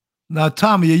 Now,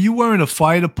 Tommy, are you wearing a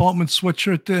fire department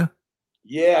sweatshirt there?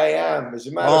 Yeah, I am. As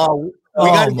a matter of fact, we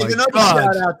got to give another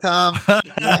shout out, Tom.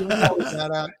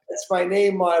 That's my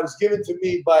name. It was given to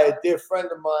me by a dear friend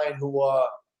of mine who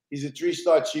he's a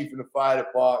 3-star chief in the fire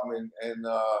department, and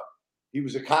he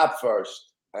was a cop first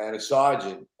and a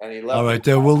sergeant, and he left. All right,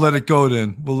 there. We'll let it go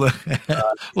then. We'll let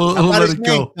it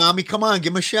go. Tommy, come on,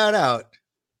 give him a shout out.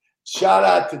 Shout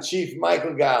out to Chief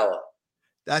Michael Gala.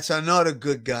 That's another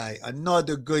good guy.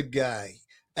 Another good guy.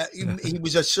 He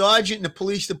was a sergeant in the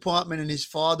police department, and his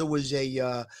father was a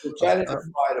lieutenant in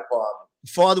the fire department.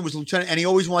 Father was lieutenant, and he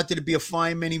always wanted to be a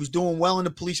fireman. He was doing well in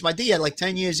the police. I think he had like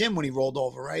 10 years in when he rolled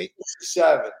over, right?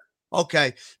 7.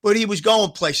 Okay, but he was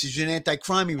going places in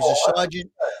anti-crime. He was a sergeant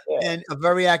and a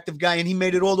very active guy, and he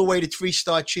made it all the way to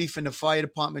 3-star chief in the fire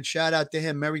department. Shout out to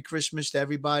him. Merry Christmas to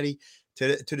everybody,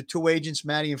 to the 2 agents,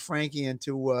 Matty and Frankie, and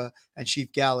to and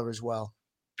Chief Galler as well.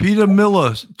 Peter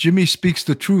Miller, Jimmy speaks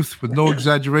the truth with no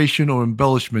exaggeration or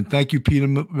embellishment. Thank you, Peter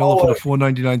Miller, for the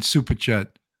 $4.99 super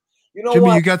chat. You know, Jimmy,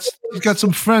 what? you got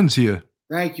some friends here.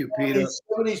 Thank you, Peter.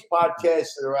 Some of these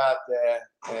podcasts that are out there,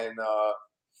 and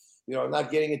you know,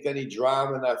 not getting into any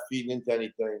drama, not feeding into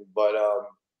anything, but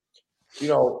you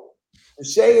know, to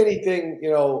say anything,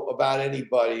 you know, about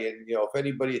anybody, and you know, if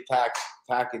anybody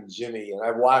attacking Jimmy, and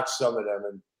I've watched some of them,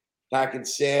 and attacking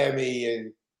Sammy,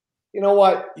 and you know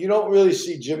what? You don't really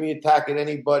see Jimmy attacking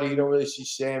anybody. You don't really see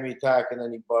Sammy attacking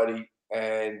anybody.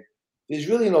 And there's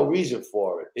really no reason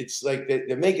for it. It's like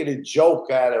they're making a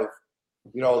joke out of,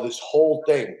 you know, this whole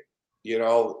thing. You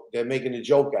know, they're making a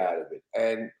joke out of it.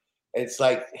 And it's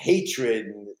like hatred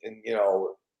and you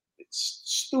know, it's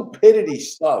stupidity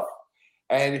stuff.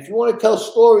 And if you want to tell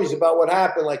stories about what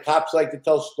happened, like cops like to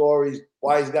tell stories,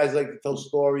 wise guys like to tell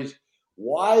stories,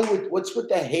 what's with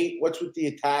the hate? What's with the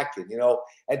attacking? You know,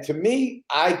 and to me,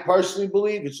 I personally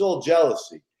believe it's all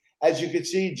jealousy. As you can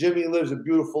see, Jimmy lives a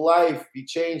beautiful life. He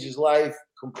changed his life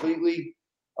completely.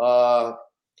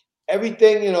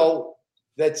 Everything, you know,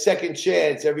 that second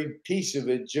chance, every piece of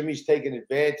it, Jimmy's taken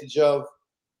advantage of,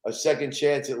 a second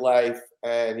chance at life.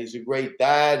 and he's a great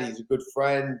dad. He's a good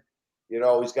friend. You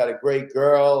know, he's got a great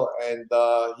girl, and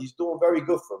he's doing very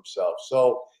good for himself.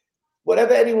 So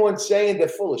whatever anyone's saying, they're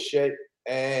full of shit.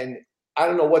 And I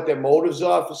don't know what their motives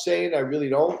are for saying. I really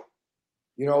don't.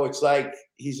 You know, it's like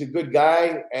he's a good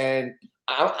guy, and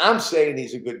I'm saying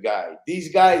he's a good guy.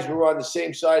 These guys were on the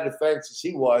same side of the fence as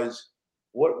he was.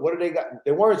 What do they got?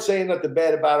 They weren't saying nothing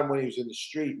bad about him when he was in the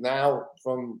street. Now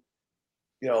from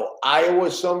Iowa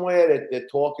somewhere that they're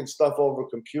talking stuff over a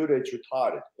computer. It's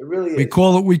retarded. It really is.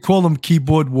 We call them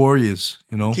keyboard warriors,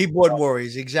 Keyboard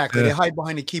warriors, exactly. Yeah. They hide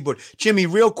behind the keyboard. Jimmy,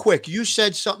 real quick, you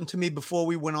said something to me before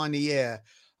we went on the air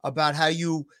about how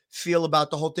you feel about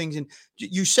the whole thing. And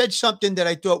you said something that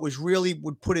I thought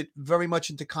would put it very much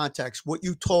into context. What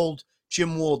you told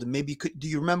Jim Walden. Maybe do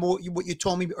you remember what you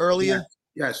told me earlier?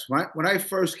 Yes. When I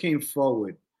first came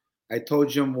forward, I told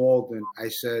Jim Walden, I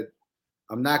said,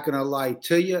 I'm not going to lie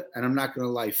to you, and I'm not going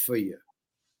to lie for you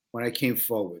when I came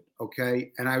forward, okay?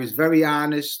 And I was very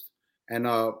honest, and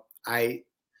I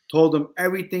told him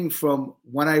everything from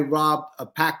when I robbed a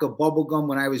pack of bubble gum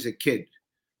when I was a kid.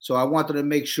 So I wanted to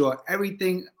make sure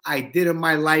everything I did in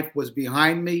my life was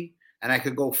behind me, and I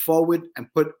could go forward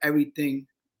and put everything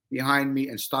behind me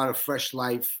and start a fresh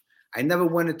life. I never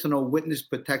went into no witness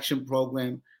protection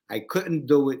program. I couldn't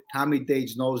do it. Tommy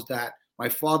Dage knows that. My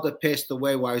father passed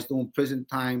away while I was doing prison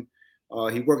time.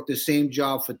 He worked the same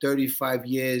job for 35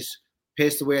 years,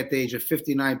 passed away at the age of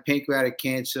 59, pancreatic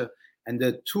cancer. And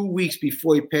the 2 weeks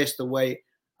before he passed away,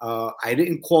 I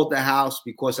didn't call the house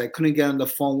because I couldn't get on the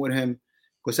phone with him.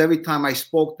 Because every time I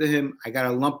spoke to him, I got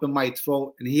a lump in my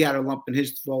throat, and he had a lump in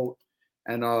his throat.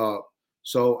 And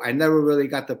so I never really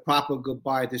got the proper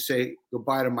goodbye to say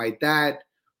goodbye to my dad.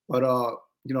 But,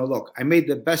 look, I made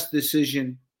the best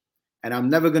decision. And I'm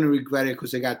never going to regret it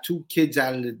because I got 2 kids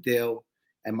out of the deal.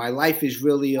 And my life is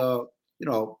really,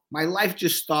 my life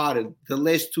just started. The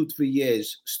last 2-3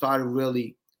 years started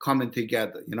really coming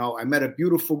together. I met a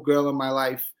beautiful girl in my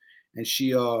life, and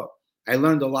I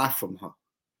learned a lot from her.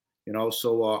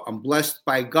 So I'm blessed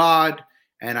by God,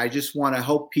 and I just want to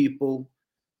help people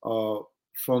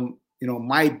from,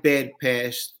 my bad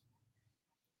past.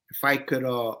 If I could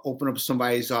open up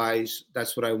somebody's eyes,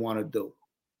 that's what I want to do.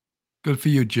 Good for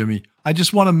you, Jimmy. I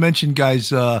just want to mention, guys,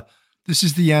 this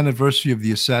is the anniversary of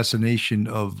the assassination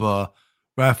of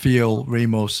Rafael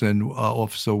Ramos and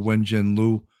Officer Wenjin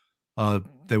Liu.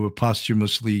 They were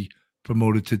posthumously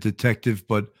promoted to detective,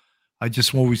 but I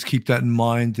just always keep that in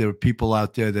mind. There are people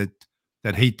out there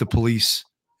that hate the police,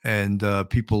 and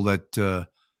people that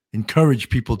encourage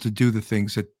people to do the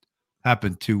things that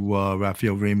happened to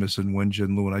Rafael Ramos and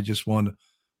Wenjin Liu. And I just want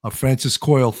to, Francis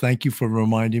Coyle, thank you for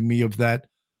reminding me of that.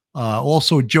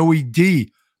 Also, Joey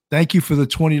D, thank you for the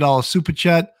 $20 super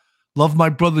chat. Love my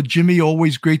brother Jimmy.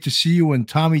 Always great to see you and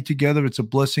Tommy together. It's a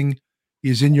blessing. He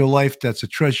is in your life. That's a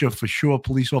treasure for sure.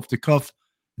 Police off the cuff.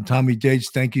 And Tommy Dage,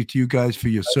 thank you to you guys for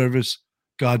your service.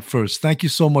 God first. Thank you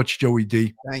so much, Joey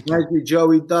D. Thank you,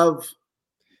 Joey Dove.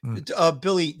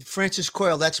 Billy, Francis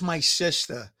Coyle, that's my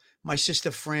sister. My sister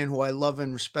Fran, who I love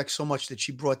and respect so much that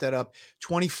she brought that up.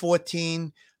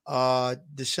 2014,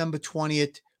 December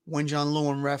 20th. Wenjin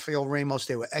Liu and Rafael Ramos,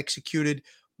 they were executed.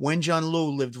 Wenjin Liu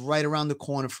lived right around the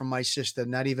corner from my sister,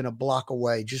 not even a block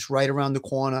away, just right around the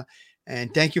corner.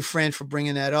 And thank you, Fran, for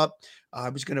bringing that up. I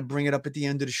was going to bring it up at the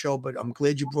end of the show, but I'm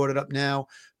glad you brought it up now.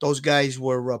 Those guys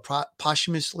were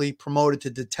posthumously promoted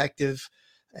to detective,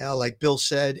 like Bill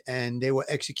said, and they were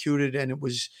executed. And it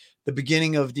was the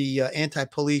beginning of the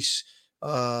anti-police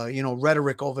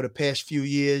rhetoric over the past few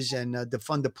years, and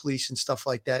defund the police and stuff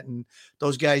like that. And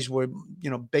those guys were,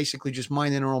 basically just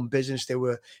minding their own business. They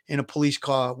were in a police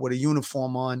car with a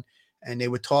uniform on, and they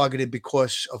were targeted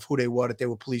because of who they were, that they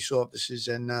were police officers.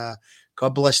 And God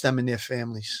bless them and their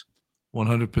families.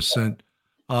 100%.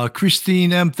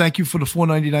 Christine M., thank you for the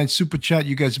 $4.99 super chat.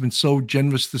 You guys have been so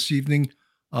generous this evening.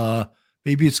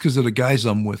 Maybe it's because of the guys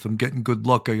I'm with. I'm getting good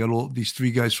luck. I got all these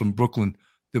 3 guys from Brooklyn.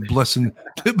 They're blessing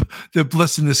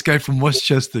this guy from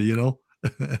Westchester,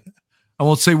 I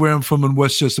won't say where I'm from in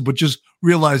Westchester, but just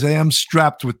realize I am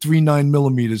strapped with 3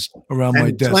 9mm around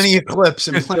my desk. Plenty of clips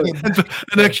and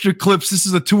extra clips. This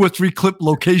is a 2 or 3 clip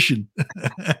location.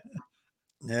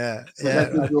 Yeah,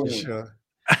 for sure.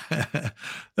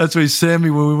 That's why Sammy,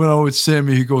 when we went out with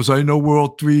Sammy, he goes, I know where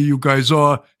all 3 of you guys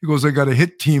are. He goes, I got a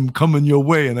hit team coming your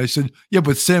way. And I said, yeah,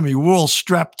 but Sammy, we're all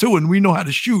strapped too, and we know how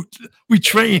to shoot. We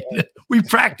train. We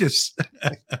practice.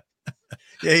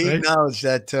 Yeah, he acknowledged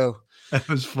that too. That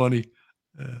was funny.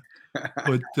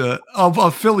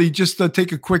 But Philly, just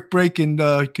take a quick break, and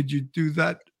could you do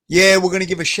that? Yeah, we're going to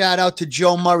give a shout out to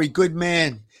Joe Murray. Good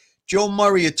man. Joe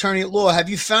Murray, attorney at law. Have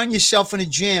you found yourself in a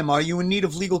jam? Are you in need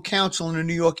of legal counsel in the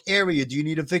New York area? Do you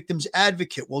need a victim's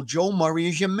advocate? Well, Joe Murray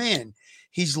is your man.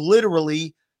 He's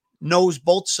literally knows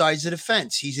both sides of the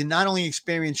fence. He's a not only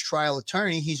experienced trial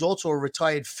attorney, he's also a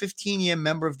retired 15-year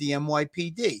member of the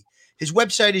NYPD. His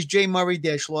website is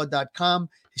jmurray-law.com.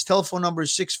 His telephone number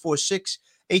is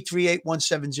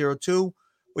 646-838-1702.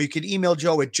 Or you can email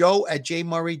Joe at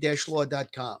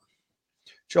jmurray-law.com.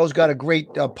 Joe's got a great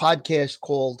podcast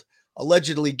called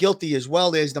Allegedly Guilty as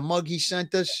well. There's the mug he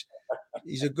sent us.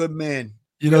 He's a good man.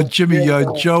 You know, Jimmy,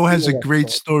 Joe has a great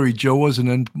story. Joe was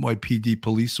an NYPD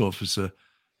police officer,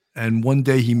 and one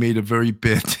day he made a very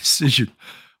bad decision.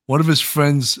 One of his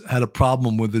friends had a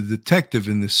problem with a detective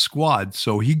in this squad,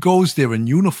 so he goes there in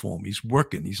uniform. He's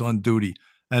working. He's on duty.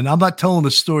 And I'm not telling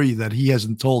a story that he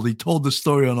hasn't told. He told the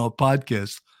story on our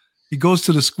podcast. He goes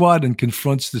to the squad and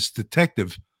confronts this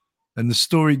detective. And the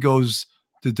story goes,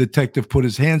 the detective put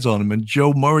his hands on him. And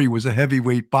Joe Murray was a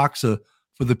heavyweight boxer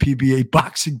for the PBA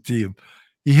boxing team.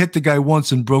 He hit the guy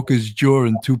once and broke his jaw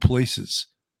in 2 places,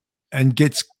 and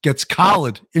gets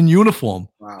collared in uniform.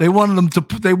 Wow. They wanted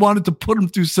to put him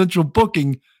through central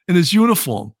booking in his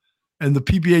uniform. And the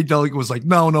PBA delegate was like,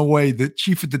 no way. The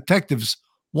chief of detectives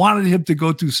wanted him to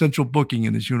go through central booking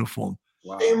in his uniform.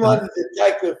 Wow. They didn't want the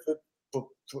detective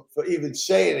for even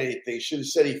saying anything. Should have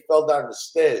said he fell down the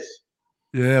stairs.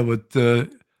 Yeah, but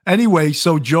anyway,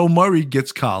 so Joe Murray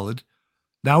gets collared.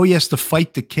 Now he has to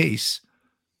fight the case.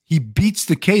 He beats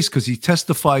the case because he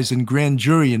testifies in grand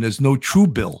jury and there's no true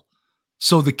bill.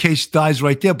 So the case dies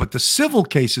right there. But the civil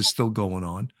case is still going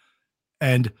on.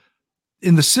 And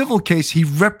in the civil case, he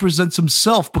represents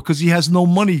himself because he has no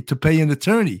money to pay an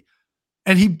attorney.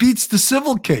 And he beats the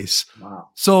civil case. Wow.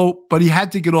 So, but he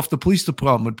had to get off the police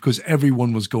department because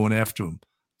everyone was going after him.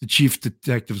 The chief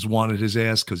detectives wanted his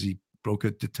ass because he broke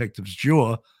a detective's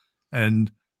jaw.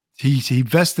 And he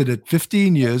vested it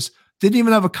 15 years, didn't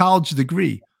even have a college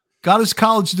degree. Got his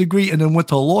college degree and then went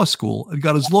to law school and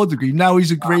got his law degree. Now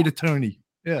he's a great attorney.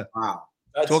 Yeah. Wow.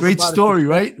 That's a great story,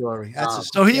 right?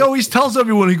 So he always tells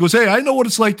everyone, he goes, hey, I know what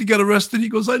it's like to get arrested. He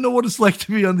goes, I know what it's like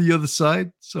to be on the other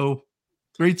side. So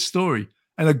great story.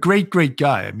 And a great, great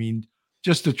guy. I mean,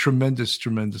 just a tremendous,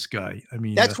 tremendous guy. I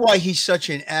mean, that's why he's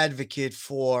such an advocate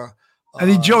for.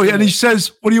 And he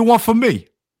says, what do you want from me?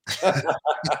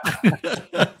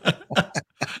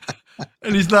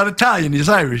 And he's not Italian, he's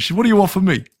Irish. What do you want from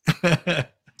me?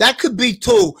 That could be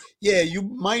too. Yeah,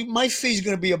 my fee's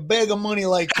gonna be a bag of money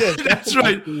like this. That's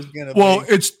right. Well,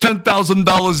 it's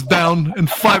 $10,000 down and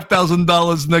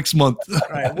 $5,000 next month. All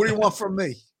right. What do you want from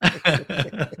me?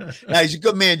 Now, he's a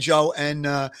good man, Joe, and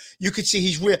you could see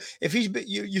he's real. If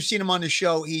you've seen him on the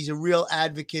show, he's a real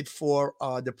advocate for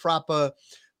the proper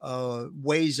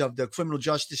ways of the criminal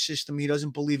justice system. He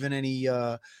doesn't believe in any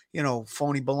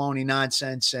phony baloney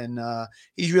nonsense, and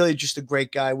he's really just a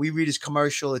great guy. We read his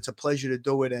commercial. It's a pleasure to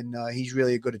do it, and he's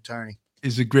really a good attorney.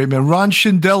 He's a great man. Ron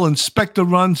Schindel, Inspector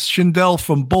Ron Schindel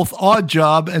from both our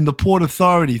job and the Port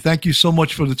Authority. Thank you so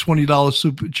much for the $20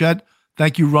 super chat.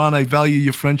 Thank you, Ron. I value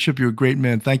your friendship. You're a great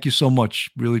man. Thank you so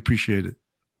much. Really appreciate it.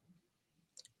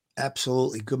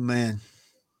 Absolutely. Good man.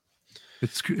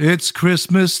 It's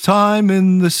Christmas time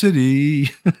in the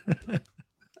city.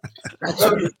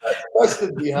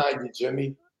 Festive behind you,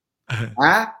 Jimmy.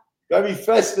 Huh? Very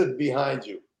festive behind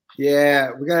you.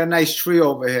 Yeah, we got a nice tree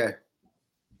over here.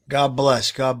 God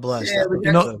bless. God bless. Yeah,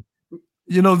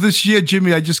 you know, this year,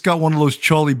 Jimmy, I just got one of those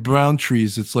Charlie Brown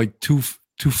trees. It's like 2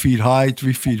 feet high,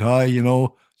 3 feet high,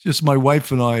 just my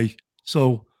wife and I.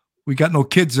 So we got no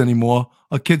kids anymore.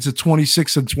 Our kids are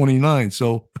 26 and 29.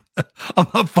 So I'm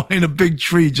not buying a big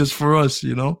tree just for us,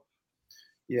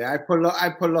 Yeah, I put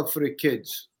up for the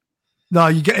kids. No,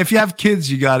 if you have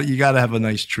kids, you got to have a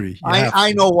nice tree.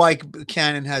 I know why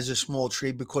Cannon has a small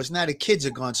tree, because now the kids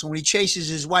are gone. So when he chases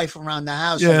his wife around the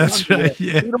house, that's right.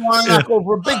 Yeah, you don't want to knock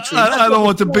over a big tree. I don't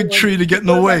want the big tree to get in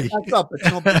the way.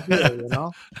 It's no big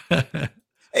deal,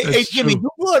 Hey, Jimmy, you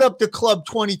brought up the Club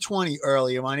 2020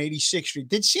 earlier on 86th Street.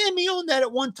 Did Sammy own that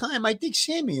at one time? I think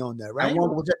Sammy owned that, right?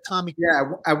 Or was that Tommy?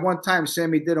 Yeah, at one time,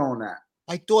 Sammy did own that.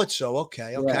 I thought so.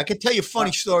 Okay. Yeah. I can tell you a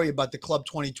funny story about the Club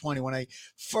 2020. When I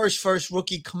first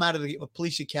rookie come out of the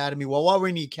police academy, while we're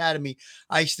in the academy,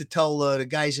 I used to tell the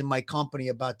guys in my company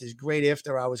about this great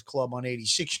after-hours club on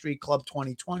 86th Street, Club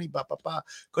 2020,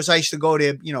 because I used to go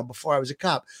there, before I was a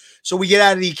cop. So we get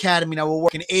out of the academy. Now we're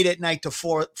working 8 at night to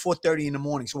 4:30 in the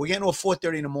morning. So we're getting to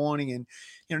 4:30 in the morning, and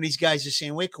these guys are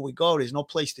saying, "Where can we go? There's no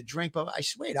place to drink." But I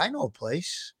said, "Wait, I know a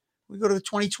place. We go to the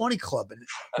 2020 Club." And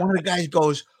one of the guys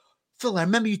goes, "Phil, I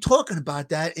remember you talking about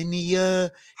that in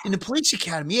the police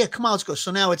academy. Yeah, come on, let's go."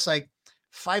 So now it's like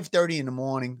 5:30 in the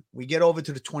morning. We get over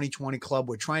to the 2020 Club.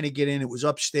 We're trying to get in. It was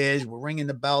upstairs. We're ringing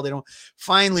the bell. They don't.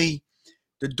 Finally,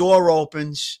 the door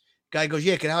opens. Guy goes,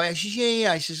 yeah, can I? I says,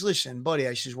 yeah. I says, listen, buddy.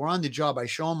 I says, we're on the job. I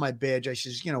show him my badge. I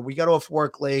says, we got off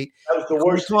work late. That was the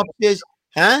worst. Come upstairs,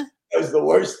 huh? That was the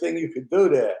worst thing you could do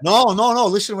there. No.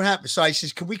 Listen to what happened. So I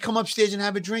says, can we come upstairs and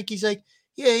have a drink? He's like,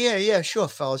 yeah, sure,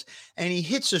 fellas. And he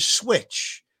hits a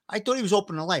switch. I thought he was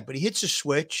opening the light, but he hits a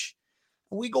switch.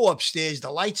 We go upstairs, the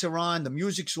lights are on, the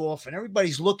music's off, and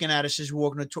everybody's looking at us as we're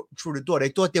walking through the door. They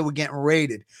thought they were getting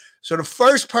raided. So the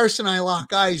first person I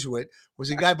lock eyes with was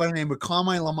a guy by the name of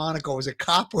Carmine LaMonaco, was a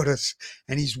cop with us,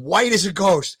 and he's white as a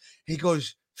ghost. He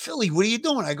goes, Philly, what are you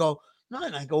doing? I go,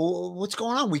 nothing. I go, what's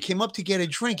going on? We came up to get a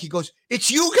drink. He goes, it's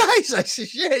you guys? I said,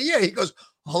 yeah. He goes,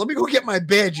 oh, let me go get my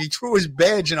badge. He threw his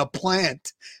badge in a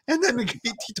plant. And then he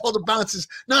told the bouncers,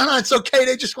 no, it's okay.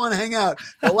 They just want to hang out.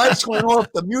 The lights went off.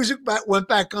 The music went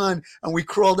back on. And we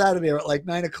crawled out of there at like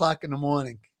 9 o'clock in the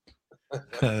morning.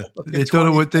 They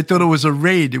thought it was a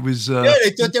raid. It was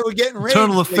they thought they were getting raided.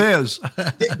 Internal affairs.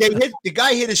 The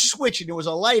guy hit a switch and there was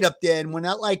a light up there, and when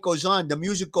that light goes on, the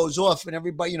music goes off, and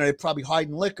everybody, they're probably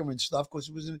hiding liquor and stuff because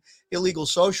it was an illegal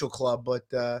social club. But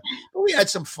we had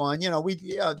some fun.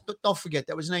 Don't forget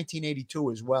that was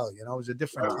 1982 as well. It was a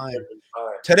different time.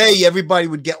 Today, everybody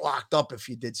would get locked up if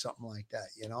you did something like that.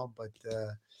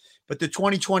 But the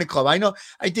 2020 Club,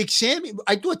 I think Sammy,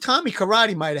 I thought Tommy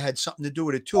Karate might have had something to do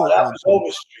with it too. Oh, that was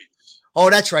Overstreet. Oh,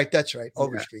 that's right.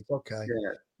 Overstreet. Okay.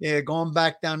 Yeah, going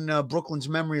back down Brooklyn's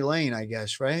memory lane, I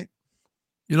guess, right?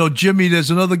 Jimmy,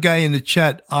 there's another guy in the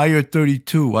chat,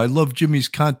 Ire32. I love Jimmy's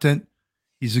content.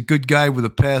 He's a good guy with a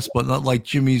past, but not like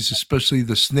Jimmy's, especially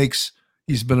the snakes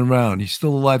he's been around. He's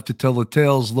still alive to tell the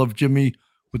tales. Love Jimmy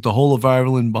with the whole of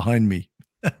Ireland behind me.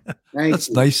 That's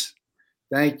nice.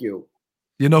 Thank you.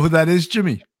 You know who that is,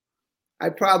 Jimmy? I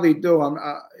probably do. I'm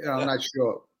not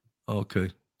sure. Okay.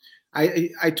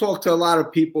 I talk to a lot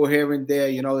of people here and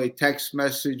there. They text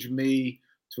message me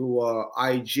through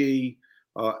IG.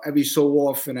 Every so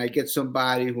often, I get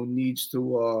somebody who needs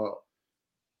to,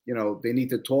 they need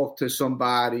to talk to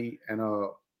somebody. And,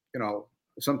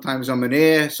 sometimes I'm an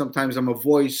ear, sometimes I'm a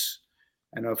voice.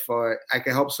 And if I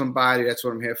can help somebody, that's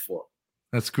what I'm here for.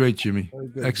 That's great, Jimmy.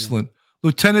 Good, excellent. Jimmy.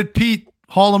 Lieutenant Pete,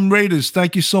 Harlem Raiders,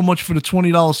 thank you so much for the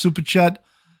 $20 super chat.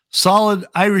 Solid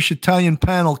Irish-Italian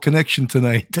panel connection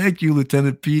tonight. Thank you,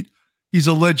 Lieutenant Pete. He's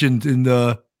a legend in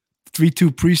the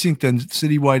 3-2 precinct and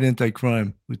citywide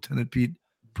anti-crime. Lieutenant Pete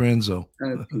Pranzo.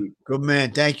 Good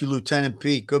man. Thank you, Lieutenant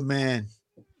Pete. Good man.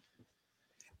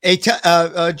 Hey,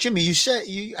 Jimmy, you said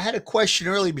you had a question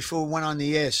earlier before we went on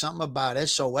the air, something about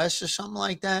SOS or something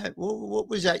like that. What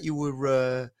was that you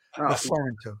were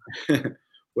referring to?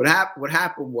 What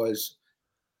happened was,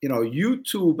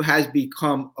 YouTube has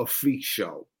become a freak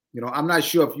show. I'm not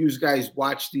sure if you guys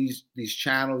watch these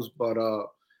channels, but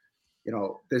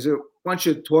there's a bunch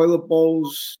of toilet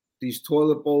bowls, these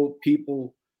toilet bowl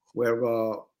people, where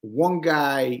one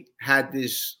guy had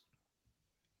this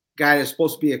guy that's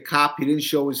supposed to be a cop. He didn't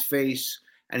show his face,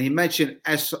 and he mentioned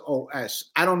SOS.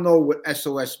 I don't know what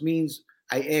SOS means.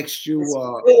 I asked you.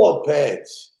 Pillow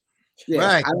pads. Yeah,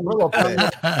 right. I don't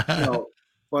know.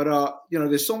 But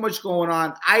there's so much going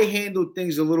on. I handle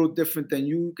things a little different than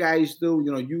you guys do.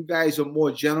 You guys are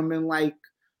more gentleman-like.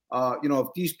 If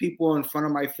these people are in front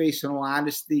of my face, in all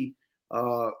honesty,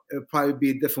 it'll probably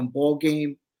be a different ball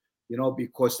game.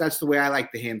 Because that's the way I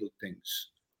like to handle things.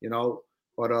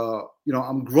 But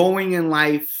I'm growing in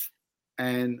life,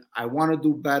 and I want to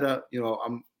do better.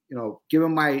 I'm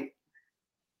giving my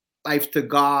life to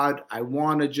God. I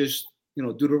want to just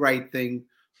do the right thing.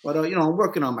 But I'm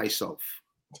working on myself.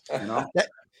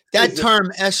 That term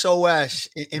SOS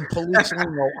in police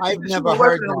lingo, I've never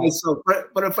heard myself.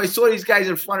 But if I saw these guys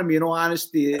in front of me, in all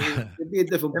honesty, it'd be a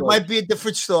different. It might be a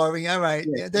different story. All right,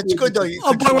 yeah, that's good though.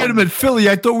 But wait a minute, Philly.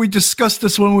 I thought we discussed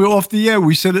this when we were off the air.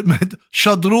 We said it meant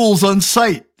shadruls on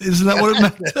site. Isn't that what it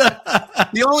meant?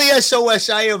 The only SOS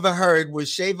I ever heard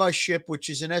was Save Our Ship, which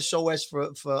is an SOS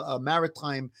for a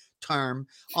maritime term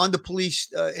on the police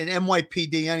in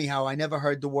NYPD. Anyhow, I never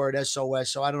heard the word SOS,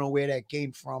 so I don't know where that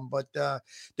came from. But the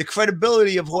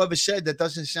credibility of whoever said that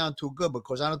doesn't sound too good,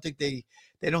 because I don't think they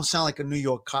don't sound like a New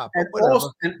York cop.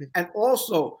 And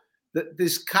also,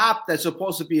 this cop that's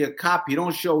supposed to be a cop, he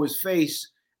don't show his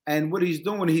face, and what he's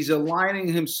doing, he's aligning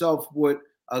himself with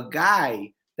a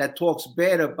guy that talks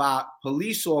bad about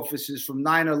police officers from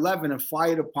 9/11 and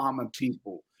fire department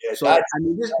people. Yeah, so I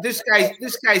mean, this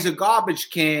guy's a garbage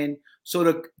can.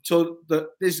 So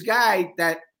this guy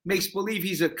that makes believe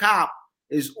he's a cop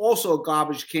is also a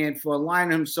garbage can for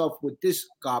aligning himself with this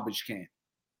garbage can.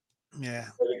 Yeah.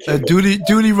 The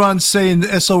Duty Ron saying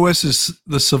the SOS is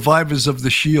the survivors of the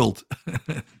Shield.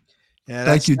 Yeah,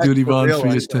 thank you, Duty Ron, for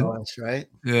your time. Right?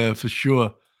 Yeah, for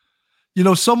sure. You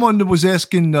know, someone was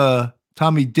asking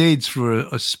Tommy Dades for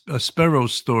a Sparrow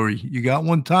story. You got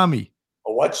one, Tommy?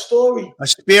 A what story? A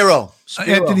Spiro.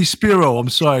 Anthony Spiro. I'm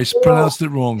sorry, I pronounced it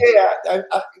wrong. Yeah,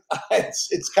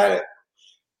 it's kind of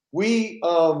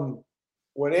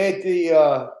when Anthony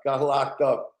got locked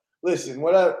up. Listen,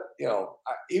 whatever, you know,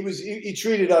 he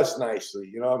treated us nicely.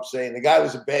 You know what I'm saying? The guy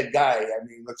was a bad guy. I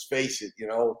mean, let's face it. You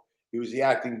know, he was the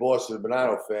acting boss of the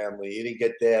Bonanno family. He didn't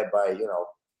get there by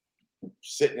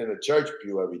sitting in a church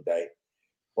pew every day.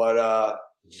 But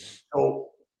so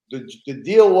the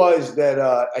deal was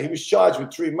that he was charged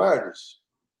with 3 murders,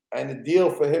 and the deal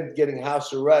for him getting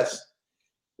house arrest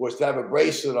was to have a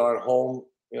bracelet on home,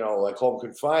 like home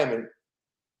confinement,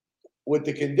 with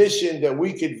the condition that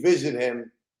we could visit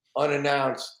him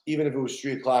unannounced, even if it was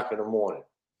 3 o'clock in the morning.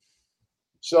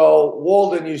 So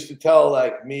Walden used to tell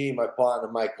like me, my partner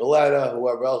Mike Galetta,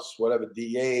 whoever else, whatever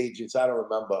DA agents, I don't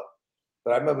remember.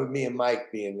 But I remember me and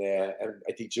Mike being there, and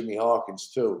I think Jimmy Hawkins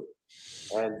too.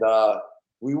 And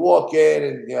we walk in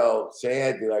and, say,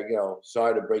 Anthony, like,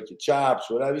 sorry to break your chops,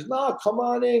 whatever. He's, no, come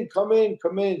on in, come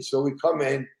in. So we come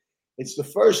in. It's the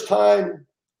first time,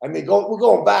 I mean, we're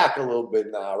going back a little bit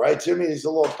now, right, Jimmy? It's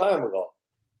a long time ago.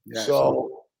 Yeah,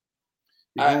 so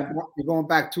you're going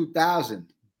back 2000.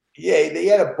 Yeah, they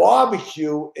had a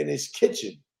barbecue in his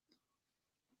kitchen,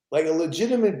 like a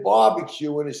legitimate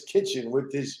barbecue in his kitchen with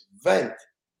this vent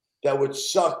that would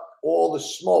suck all the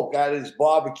smoke out of his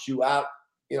barbecue out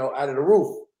of the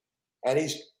roof. And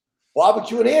he's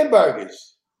barbecuing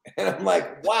hamburgers. And I'm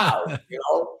like, wow,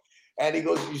 And he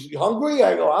goes, you hungry?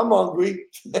 I go, I'm hungry.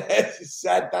 He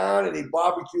sat down and he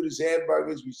barbecued his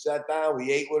hamburgers. We sat down,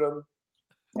 we ate with him.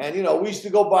 And, we used to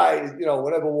go by,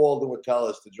 whenever Walden would tell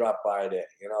us to drop by there,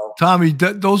 Tommy,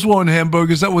 those weren't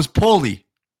hamburgers. That was Paulie.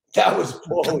 That was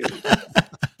Paulie.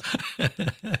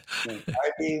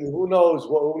 I mean, who knows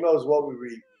what we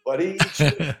read. But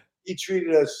he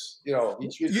treated us,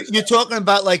 You're talking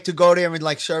about like to go there and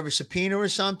like serve a subpoena or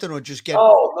something, or just get?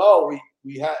 Oh, no,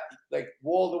 we had, like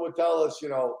Walden would tell us,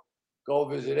 go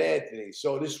visit Anthony.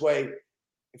 So this way,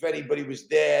 if anybody was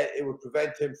there, it would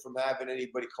prevent him from having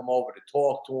anybody come over to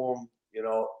talk to him,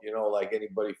 like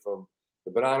anybody from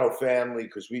the Bonanno family,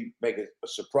 because we make a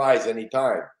surprise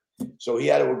anytime. So he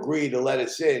had to agree to let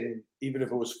us in, even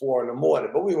if it was 4 in the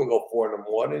morning. But we wouldn't go 4 in the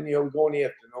morning, we go in the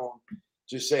afternoon,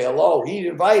 just say hello. He'd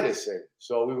invite us in.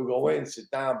 So we would go in, sit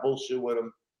down, bullshit with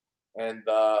him. And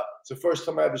it's the first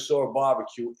time I ever saw a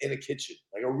barbecue in a kitchen,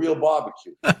 like a real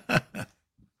barbecue.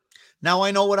 Now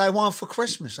I know what I want for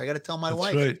Christmas. I got to tell my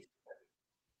wife. Right.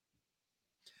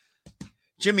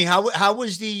 Jimmy, how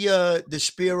was the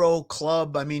Spiro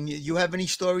Club? I mean, you have any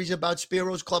stories about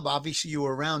Spiro's Club? Obviously, you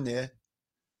were around there.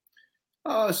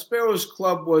 Spiro's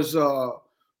Club was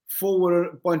full with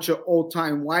a bunch of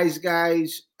old-time wise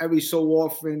guys. Every so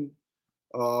often,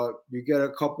 you get a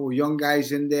couple of young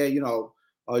guys in there.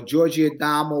 Georgie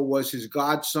Adamo was his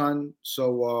godson,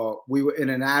 so we were in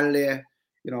and out of there.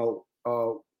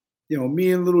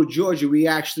 Me and little Georgie, we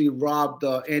actually robbed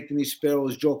Anthony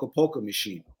Spiro's Joker poker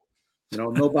machine.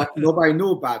 Nobody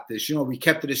knew about this. We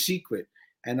kept it a secret.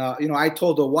 And, I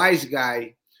told a wise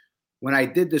guy when I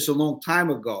did this a long time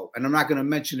ago, and I'm not going to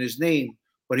mention his name,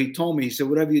 but he told me, he said,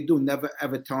 whatever you do, never,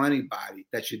 ever tell anybody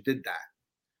that you did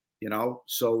that,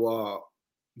 So,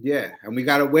 yeah, and we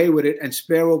got away with it. And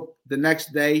Spiro, the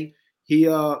next day, he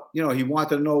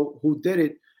wanted to know who did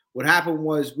it. What happened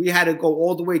was we had to go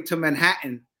all the way to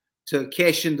Manhattan to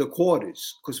cash in the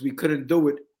quarters because we couldn't do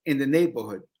it in the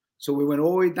neighborhood. So we went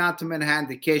all the way down to Manhattan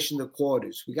to cash in the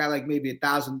quarters. We got like maybe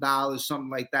 $1,000, something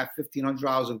like that,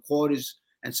 $1,500 in quarters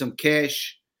and some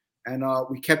cash. And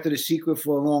we kept it a secret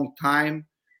for a long time.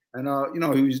 And,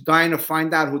 he was dying to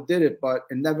find out who did it, but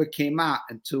it never came out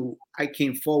until I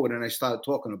came forward and I started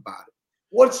talking about it.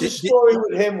 What's the story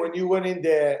with him when you went in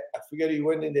there? I forget who you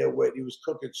went in there with. He was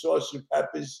cooking sauce and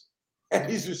peppers, and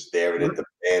he was staring at the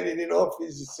pan and didn't offer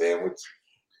his sandwich.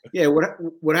 Yeah,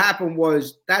 what happened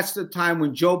was that's the time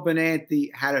when Joe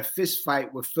Benanti had a fist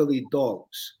fight with Philly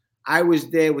Dogs. I was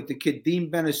there with the kid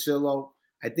Dean Benicillo.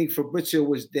 I think Fabrizio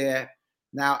was there.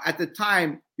 Now, at the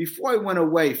time, before I went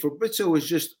away, Fabrizio was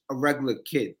just a regular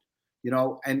kid,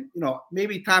 and,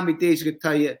 maybe Tommy Days could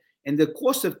tell you, in the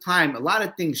course of time, a lot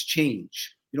of things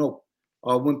change.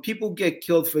 When people get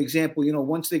killed, for example,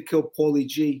 once they kill Paulie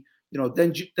G,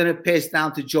 then it passed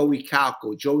down to Joey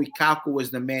Calco. Joey Calco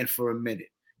was the man for a minute.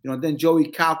 Then Joey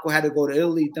Calco had to go to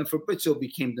Italy. Then Fabrizio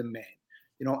became the man.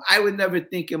 I would never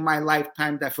think in my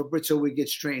lifetime that Fabrizio would get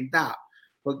straightened out.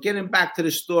 But getting back to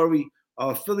the story,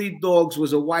 Philly Dogs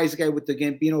was a wise guy with the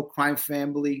Gambino crime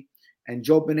family, and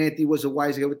Joe Benanti was a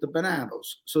wise guy with the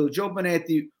Bananos. So Joe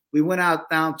Benanti, we went out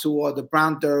down to the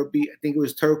Brown Derby. I think it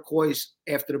was turquoise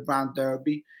after the Brown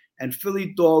Derby, and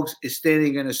Philly Dogs is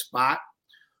standing in a spot.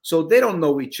 So they don't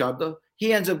know each other.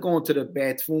 He ends up going to the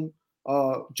bathroom.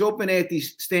 Joe Benanti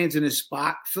stands in his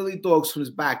spot. Philly Dogs comes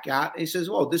back out, and he says,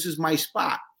 "Oh, this is my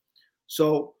spot."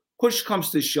 So push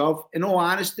comes to shove. In all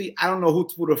honesty, I don't know who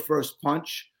threw the first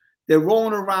punch. They're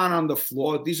rolling around on the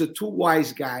floor. These are two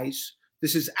wise guys.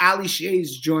 This is Ali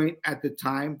Shea's joint at the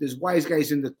time. There's wise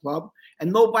guys in the club,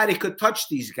 and nobody could touch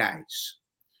these guys.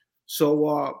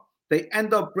 So they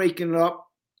end up breaking it up,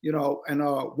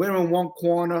 and we're in one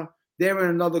corner. They're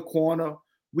in another corner.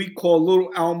 We call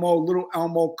Little Elmo. Little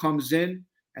Elmo comes in,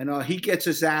 and he gets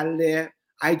us out of there.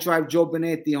 I drive Joe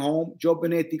Benanti home. Joe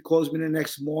Benanti calls me the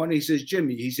next morning. He says,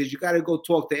 "Jimmy," he says, "you got to go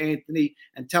talk to Anthony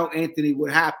and tell Anthony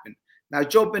what happened." Now,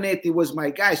 Joe Benanti was my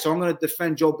guy, so I'm going to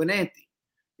defend Joe Benanti,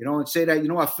 and say that,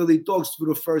 our Philly Dogs threw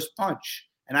the first punch,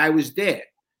 and I was there,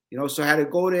 so I had to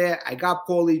go there. I got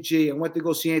Paulie G. I went to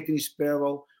go see Anthony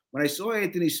Sparrow. When I saw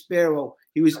Anthony Sparrow,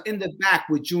 he was in the back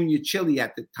with Junior Chili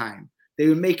at the time. They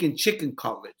were making chicken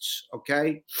cutlets,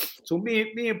 okay? So me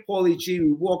and Paulie G,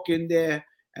 we walk in there,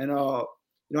 and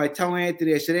I tell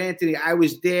Anthony, I said, "Anthony, I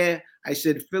was there." I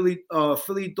said, Philly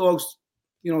Dogs,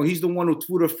 he's the one who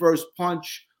threw the first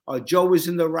punch. Joe was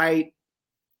in the right,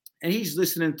 and he's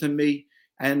listening to me,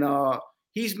 and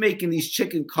he's making these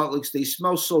chicken cutlets. They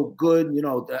smell so good,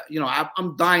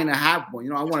 I'm dying to have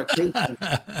one. I want to taste them.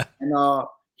 And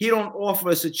he don't offer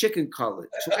us a chicken cutlet.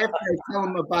 So after I tell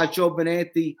him about Joe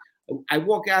Benanti, I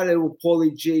walk out of there with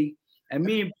Paulie G, and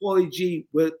me and Paulie G,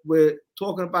 we're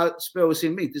talking about Sparrow,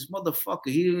 saying, "Mate, this motherfucker,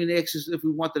 he didn't even ask us if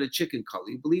we wanted a chicken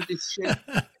cutlet. You believe this shit?"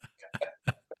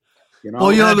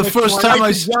 Well, the first time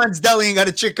John's Deli and got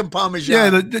a chicken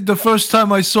parmesan. Yeah, the first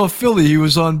time I saw Philly, he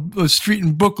was on a street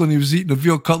in Brooklyn. He was eating a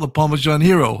veal cutlet parmesan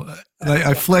hero. And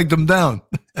I flagged him down.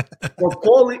 Well,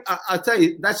 Paulie, I'll tell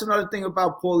you, that's another thing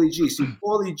about Paulie G. See,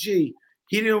 Paulie G,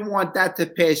 he didn't want that to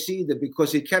pass either,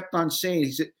 because he kept on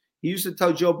saying, he used to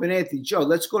tell Joe Benanti, "Joe,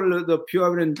 let's go to the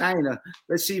Puritan Diner.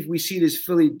 Let's see if we see this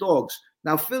Philly Dogs."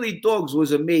 Now, Philly Dogs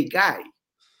was a made guy,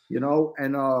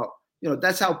 and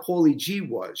that's how Paulie G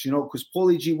was, because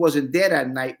Paulie G wasn't there that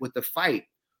night with the fight.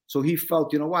 So he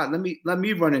felt, what, let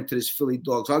me run into this Philly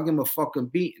Dogs. I'll give him a fucking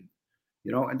beating,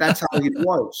 and that's how he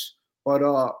was. But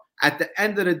at the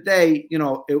end of the day,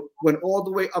 it went all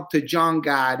the way up to John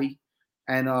Gotti,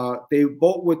 and they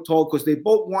both were told, because they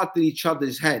both wanted each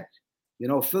other's head.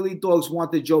 Philly Dogs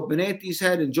wanted Joe Benanti's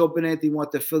head, and Joe Benanti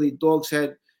wanted Philly Dogs'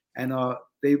 head, and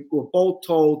they were both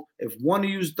told, if one of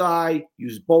you die, you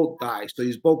both die. So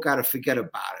you both got to forget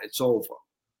about it. It's over.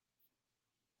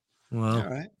 Well, all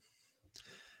right.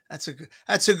 That's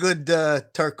a good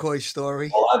turquoise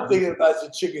story. All I'm thinking about is the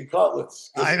chicken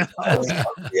cutlets. I know. I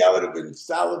would have been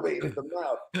salivating at the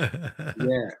mouth.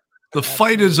 Yeah. The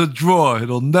fight is a draw.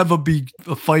 It'll never be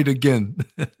a fight again.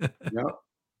 Yep.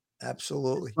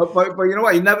 Absolutely. But you know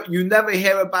what? You never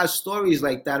hear about stories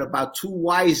like that, about two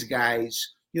wise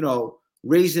guys,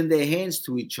 raising their hands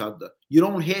to each other. You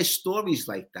don't hear stories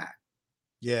like that.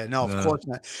 Yeah, no, of course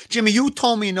not. Jimmy, you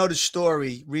told me another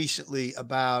story recently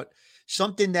about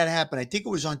something that happened. I think it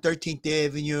was on 13th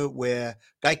Avenue, where a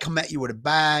guy come at you with a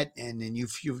bat, and then you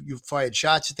fired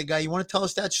shots at the guy. You want to tell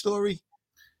us that story?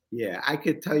 Yeah, I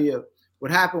could tell you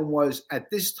what happened was, at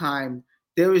this time,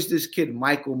 there was this kid,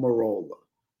 Michael Marola.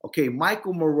 Okay,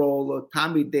 Michael Marola,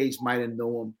 Tommy Days might have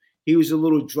known him. He was a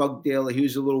little drug dealer. He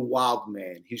was a little wild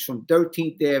man. He's from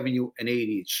 13th Avenue and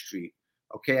 80th Street.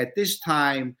 Okay, at this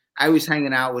time, I was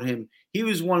hanging out with him. He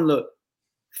was one of the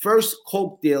first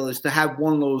coke dealers to have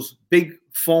one of those big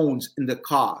phones in the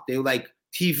car. They were like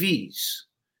TVs.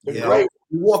 Yeah.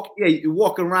 You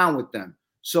walk around with them.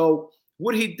 So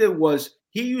what he did was,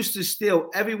 he used to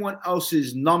steal everyone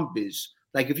else's numbers.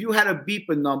 Like if you had a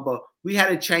beeper number, we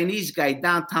had a Chinese guy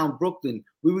downtown Brooklyn.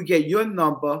 We would get your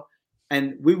number,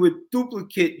 and we would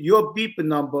duplicate your beeper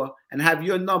number and have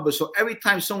your number. So every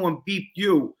time someone beeped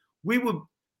you, we would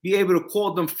be able to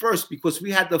call them first, because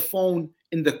we had the phone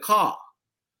in the car.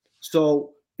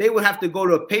 So they would have to go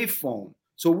to a payphone.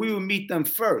 So we would meet them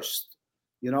first,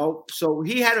 So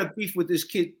he had a beef with this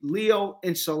kid, Leo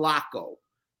Insalaco,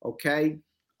 okay,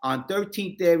 on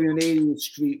 13th Avenue and 80th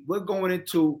Street. We're going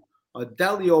into a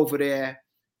deli over there,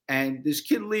 and this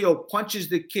kid Leo punches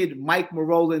the kid Mike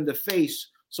Marola in the face.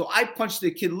 So I punched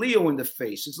the kid Leo in the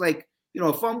face. It's like,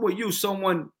 if I'm with you,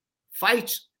 someone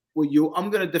fights with you, I'm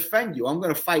going to defend you. I'm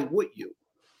going to fight with you.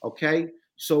 Okay?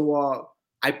 So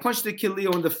I punched the kid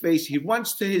Leo in the face. He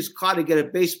runs to his car to get a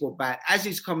baseball bat. As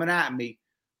he's coming at me,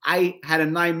 I had a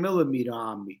 9mm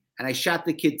on me, and I shot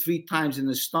the kid 3 times in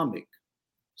the stomach.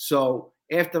 So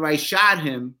after I shot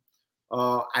him,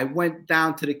 I went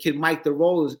down to the kid Mike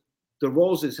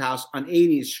DeRosa's house on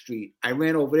 80th Street. I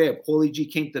ran over there. Paulie G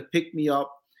came to pick me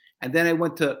up, and then I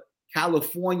went to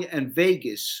California and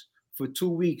Vegas for 2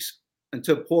 weeks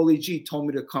until Paulie G told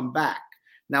me to come back.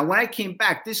 Now, when I came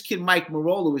back, this kid Mike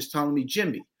Marola was telling me,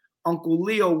 Jimmy, Uncle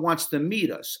Leo wants to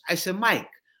meet us. I said, Mike,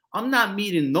 I'm not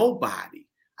meeting nobody.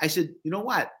 I said, you know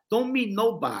what? Don't meet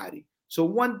nobody. So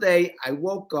one day I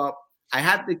woke up, I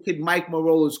had the kid Mike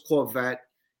Marola's Corvette,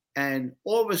 and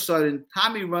all of a sudden,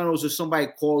 Tommy Reynolds or somebody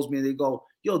calls me and they go,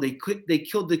 yo, they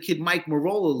killed the kid Mike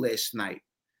Marola last night.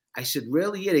 I said,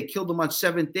 really? Yeah, they killed him on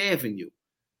 7th Avenue.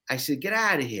 I said, get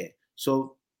out of here.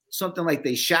 So something like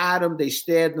they shot him, they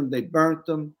stabbed him, they burnt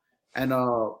him. And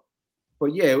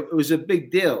but yeah, it was a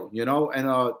big deal, you know. And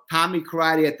Tommy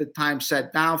Karate at the time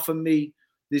sat down for me.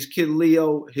 This kid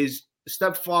Leo, his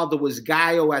stepfather was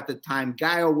Gaio at the time.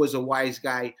 Gaio was a wise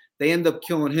guy. They ended up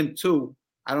killing him too.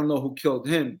 I don't know who killed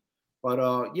him,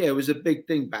 but yeah, it was a big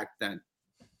thing back then.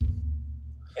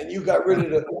 And you got rid of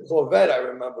the Corvette, I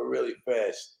remember, really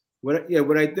fast. What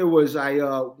I did was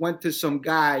I went to some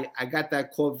guy. I got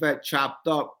that Corvette chopped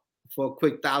up for a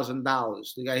quick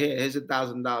 $1,000. The guy, here's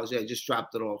 $1,000. Yeah, just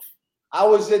dropped it off. I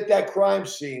was at that crime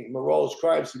scene, Marola's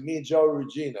crime scene, me and Joe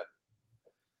Regina.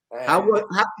 How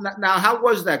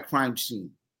was that crime scene?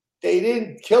 They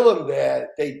didn't kill him there.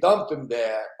 They dumped him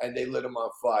there, and they lit him on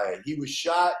fire. He was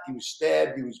shot. He was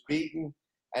stabbed. He was beaten,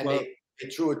 and they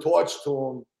threw a torch to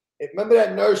him. Remember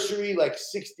that nursery, like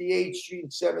 68th Street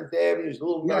and 7th Avenue? There's a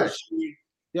little nursery.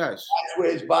 Yes. That's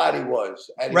where his body was.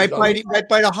 And right by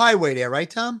the highway there, right,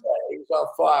 Tom? Yeah, he was on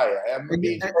fire.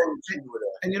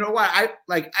 And you know what?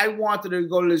 I wanted to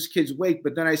go to this kid's wake,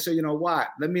 but then I said, you know what?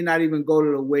 Let me not even go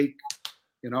to the wake,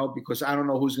 you know, because I don't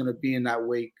know who's going to be in that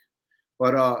wake.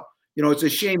 But, you know, it's a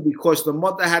shame because the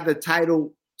mother had the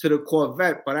title to the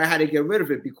Corvette, but I had to get rid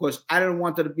of it because I didn't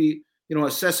want it to be, you know,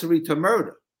 accessory to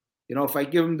murder. You know, if I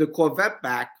give him the Corvette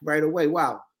back right away,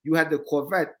 wow, you had the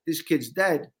Corvette, this kid's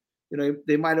dead. You know,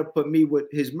 they might have put me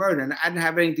with his murder, and I didn't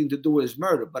have anything to do with his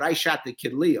murder, but I shot the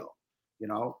kid Leo, you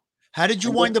know. How did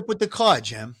you wind up with the car,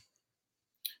 Jim?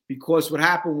 Because what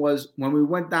happened was when we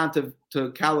went down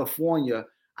to California,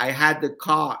 I had the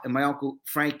car in my Uncle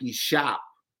Frankie's shop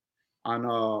on,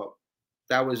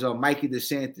 that was Mikey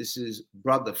DeSantis's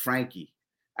brother, Frankie,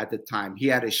 at the time. He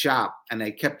had a shop, and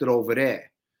I kept it over there.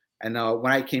 And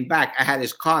when I came back, I had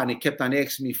his car, and he kept on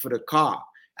asking me for the car.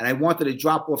 And I wanted to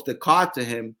drop off the car to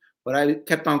him, but I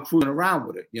kept on cruising around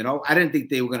with it. You know, I didn't think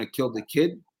they were going to kill the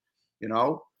kid, you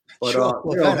know. But,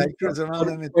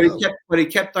 but he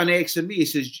kept on asking me.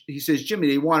 He says, Jimmy,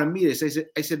 they want to meet us.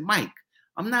 I said, Mike,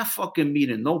 I'm not fucking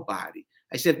meeting nobody.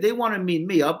 I said, if they want to meet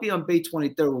me, I'll be on Bay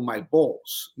 23rd with my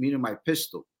balls, meaning my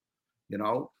pistol, you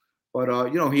know. But,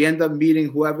 you know, he ended up meeting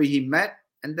whoever he met.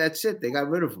 And that's it. They got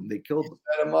rid of him. They killed him.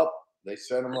 They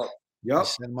set him up. Yep. They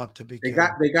set him up to be killed.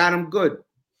 They got him good.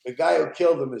 The guy who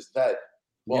killed him is dead.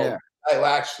 Well, the guy who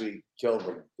actually killed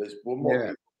him. There's one more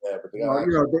people there, but the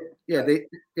guy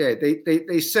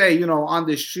they say, you know, on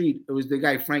the street it was the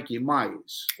guy Frankie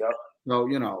Myers. Yep. So,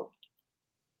 you know.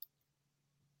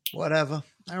 Whatever.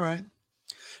 All right.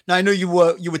 Now I know you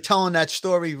were telling that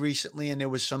story recently, and there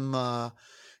was some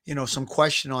you know, some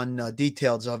question on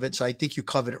details of it. So I think you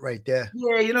covered it right there.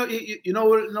 Yeah, you know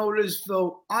what it is,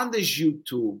 Phil? On this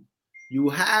YouTube, you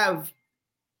have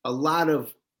a lot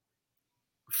of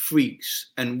freaks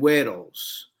and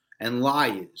weirdos and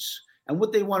liars. And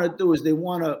what they want to do is they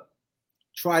want to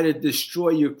try to destroy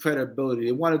your credibility.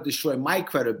 They want to destroy my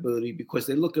credibility because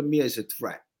they look at me as a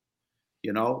threat.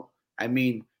 You know? I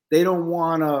mean, they don't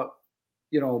want to,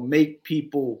 you know, make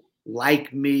people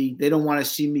like me. They don't want to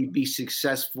see me be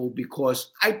successful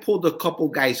because I pulled a couple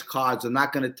guys' cards. I'm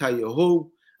not going to tell you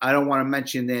who. I don't want to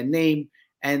mention their name.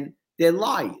 And they're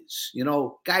liars. You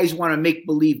know, guys want to make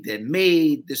believe they're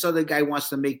made. This other guy wants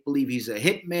to make believe he's a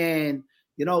hitman.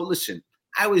 You know, listen,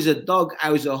 I was a dog.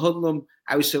 I was a hoodlum.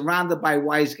 I was surrounded by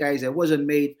wise guys. I wasn't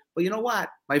made. But you know what?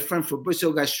 My friend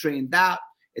Fabrizio got straightened out.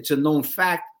 It's a known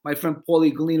fact. My friend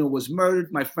Paulie Galino was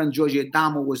murdered. My friend George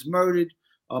Adamo was murdered.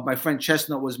 My friend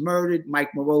Chestnut was murdered.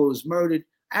 Mike Marola was murdered.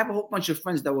 I have a whole bunch of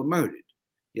friends that were murdered.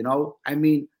 You know, I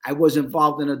mean, I was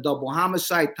involved in a double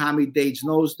homicide. Tommy Dades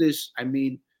knows this. I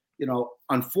mean, you know,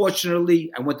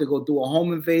 unfortunately, I went to go do a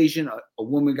home invasion. A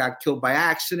woman got killed by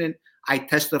accident. I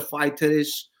testified to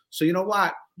this. So you know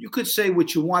what? You could say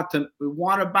what you want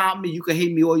about me. You can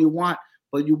hate me all you want.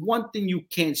 But one thing you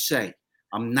can't say,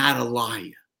 I'm not a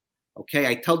liar. Okay,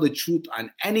 I tell the truth on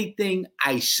anything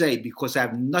I say because I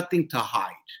have nothing to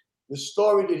hide. the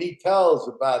story that he tells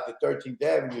about the 13th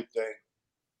Avenue thing,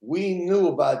 we knew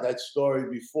about that story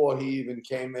before he even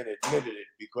came in and admitted it,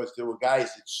 because there were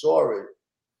guys that saw it.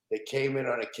 They came in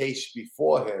on a case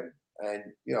before him and,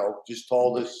 you know, just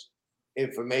told us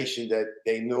information that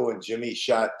they knew, and Jimmy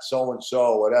shot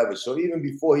so-and-so, whatever. So even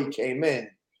before he came in,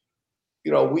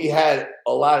 you know, we had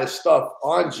a lot of stuff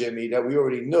on Jimmy that we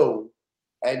already knew.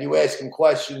 And you ask him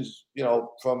questions, you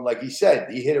know, from, like he said,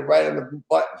 he hit it right on the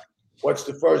button. What's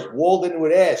the first? Walden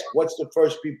would ask, what's the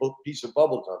first piece of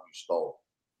bubblegum you stole?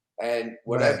 And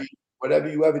whatever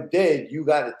you ever did, you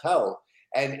got to tell.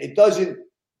 And it doesn't,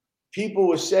 people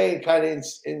were saying kind of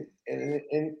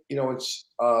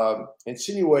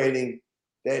insinuating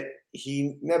that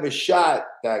he never shot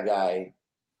that guy.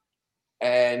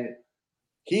 And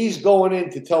he's going in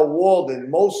to tell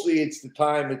Walden, mostly it's the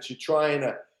time that you're trying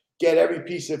to get every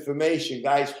piece of information.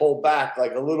 Guys hold back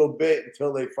like a little bit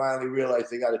until they finally realize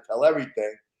they got to tell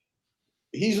everything.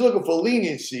 He's looking for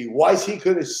leniency. Why is he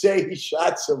going to say he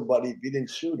shot somebody if he didn't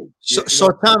shoot him? So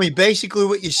Tommy, basically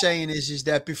what you're saying is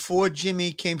that before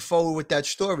Jimmy came forward with that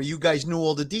story, you guys knew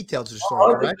all the details of the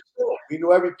story, right? We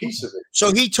knew every piece of it.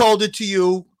 So he told it to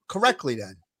you correctly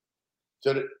then?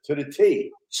 To the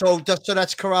T. So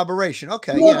that's corroboration.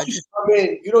 Okay.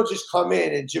 You don't just come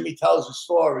in and Jimmy tells a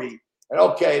story and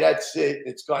okay, that's it.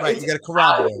 It's gone. Right, you got to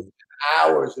corroborate.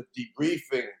 Hours of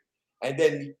debriefing. And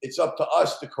then it's up to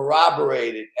us to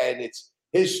corroborate it. And it's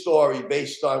his story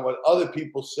based on what other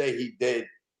people say he did.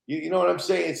 You know what I'm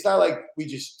saying? It's not like we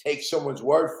just take someone's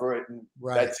word for it and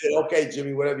that's it. Okay,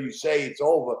 Jimmy, whatever you say, it's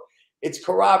over. It's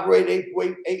corroborated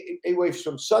eight ways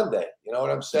from Sunday. You know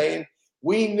what I'm saying?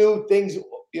 We knew things,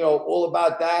 you know, all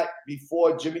about that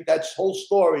before Jimmy, that whole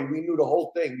story, we knew the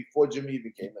whole thing before Jimmy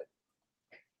even came in.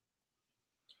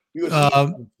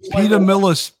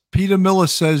 Peter Miller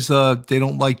says they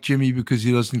don't like Jimmy because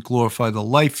he doesn't glorify the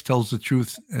life, tells the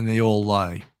truth, and they all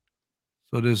lie.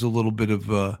 So there's a little bit of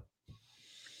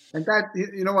and that,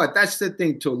 you know what, that's the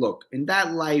thing too. Look, in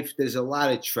that life, there's a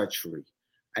lot of treachery.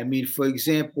 I mean, for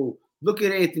example, look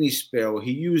at Anthony Sparrow.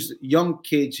 He used young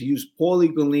kids. He used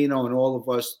Paulie Galino and all of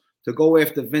us to go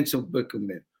after Vincent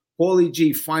Bickelman. Paulie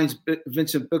G finds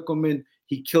Vincent Bickelman.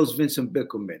 He kills Vincent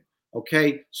Bickelman.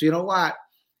 Okay? So you know what?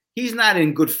 He's not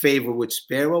in good favor with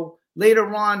Sparrow.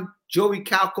 Later on, Joey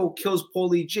Calco kills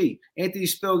Paulie G. Anthony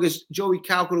Sparrow gets Joey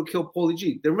Calco to kill Paulie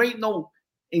G. There ain't no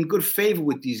in good favor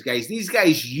with these guys. These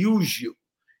guys use you.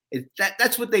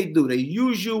 That's what they do. They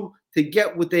use you to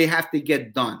get what they have to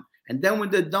get done. And then when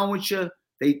they're done with you,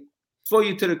 they throw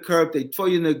you to the curb, they throw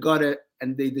you in the gutter,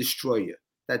 and they destroy you.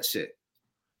 That's it.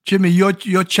 Jimmy, your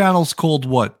channel's called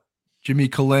what? Jimmy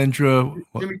Calandra?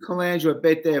 Jimmy Calandra,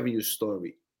 Beth Avenue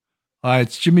Story.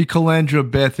 It's Jimmy Calandra,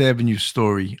 Beth Avenue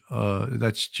Story.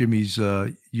 That's Jimmy's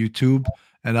YouTube.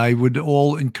 And I would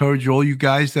encourage all you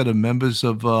guys that are members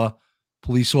of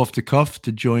Police Off the Cuff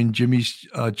to join Jimmy's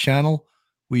channel.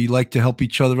 We like to help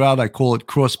each other out. I call it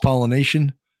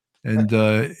cross-pollination. And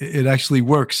it actually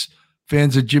works.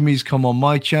 Fans of Jimmy's come on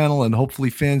my channel, and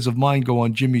hopefully fans of mine go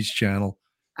on Jimmy's channel.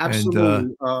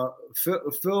 Absolutely.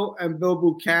 Phil and Bill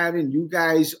Buchanan, you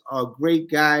guys are great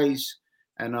guys.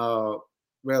 And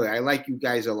really, I like you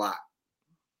guys a lot.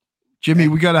 Jimmy,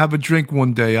 we got to have a drink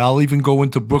one day. I'll even go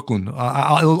into Brooklyn.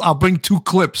 I'll bring 2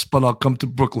 clips, but I'll come to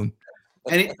Brooklyn.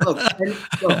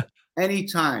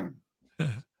 Anytime.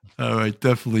 All right,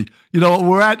 definitely. You know,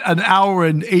 we're at an hour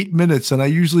and 8 minutes, and I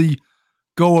usually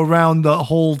go around the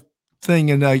whole thing,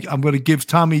 and I'm going to give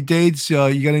Tommy Dades. You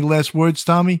got any last words,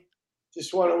 Tommy?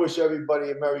 Just want to wish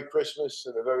everybody a Merry Christmas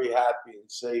and a very happy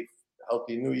and safe,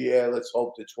 healthy New Year. Let's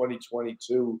hope that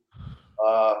 2022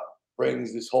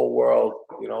 brings this whole world,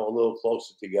 you know, a little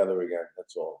closer together again.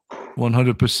 That's all.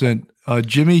 100%.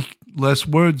 Jimmy, last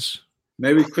words.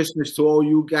 Merry Christmas to all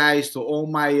you guys, to all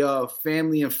my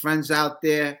family and friends out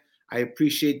there. I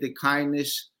appreciate the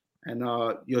kindness and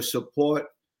your support.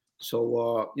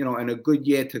 So, you know, and a good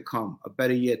year to come, a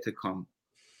better year to come.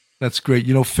 That's great.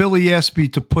 You know, Philly asked me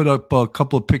to put up a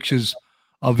couple of pictures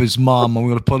of his mom. I'm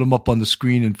going to put them up on the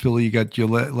screen. And Philly, you got your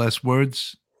last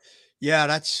words? Yeah,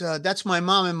 that's my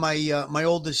mom and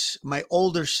my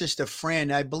older sister,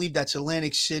 Fran. I believe that's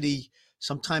Atlantic City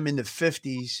sometime in the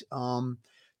 50s.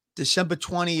 December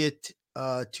 20th,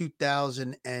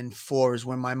 2004 is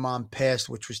when my mom passed,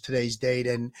 which was today's date.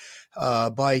 And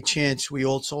by chance, we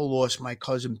also lost my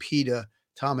cousin Peter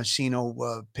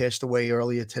Tomasino, passed away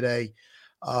earlier today.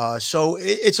 So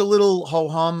it's a little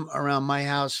ho-hum around my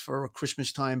house for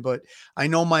Christmas time, but I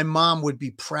know my mom would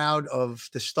be proud of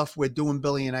the stuff we're doing,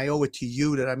 Billy, and I owe it to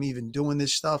you that I'm even doing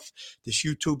this stuff, this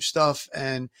YouTube stuff.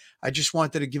 And I just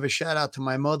wanted to give a shout out to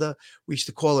my mother. We used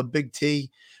to call her Big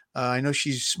T. I know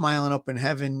she's smiling up in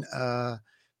heaven,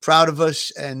 proud of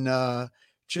us. And I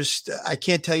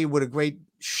can't tell you what a great,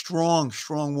 strong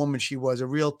woman she was, a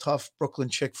real tough Brooklyn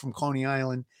chick from Coney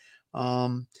Island.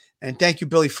 And thank you,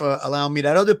 Billy, for allowing me.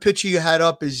 That other picture you had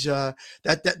up is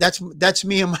that's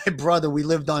me and my brother. We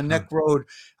lived on Neck Road.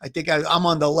 I think I'm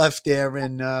on the left there,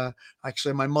 and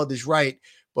actually my mother's right.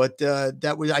 But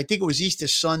I think it was Easter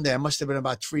Sunday. I must have been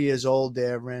about 3 years old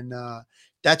there, and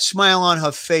that smile on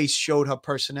her face showed her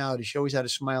personality. She always had a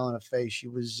smile on her face. She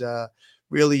was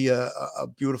really a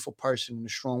beautiful person and a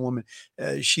strong woman.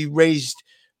 She raised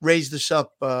us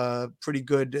up pretty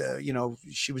good.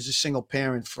 She was a single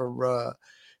parent for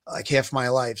like half my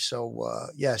life. So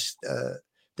yes,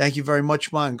 thank you very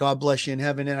much, Ma, and God bless you in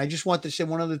heaven. And I just want to say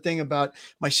one other thing about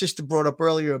my sister brought up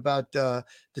earlier about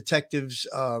detectives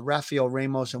Rafael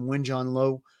Ramos and Winjon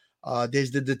Lowe.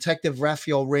 There's the Detective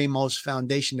Rafael Ramos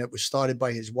Foundation that was started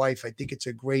by his wife. I think it's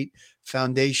a great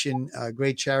foundation, a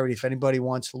great charity. If anybody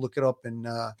wants to look it up and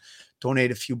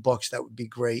donate a few bucks, that would be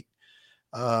great.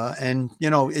 And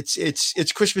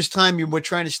it's Christmas time. We're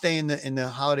trying to stay in the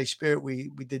holiday spirit. We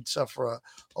did suffer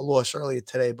a loss earlier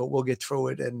today, but we'll get through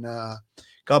it. And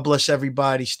God bless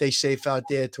everybody. Stay safe out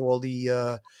there to all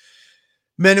the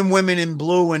men and women in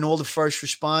blue and all the first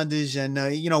responders.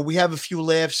 And we have a few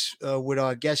laughs with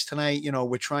our guests tonight.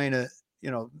 We're trying to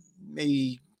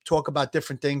maybe talk about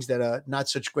different things that are not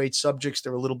such great subjects.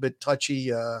 They're a little bit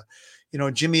touchy.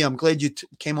 Jimmy, I'm glad you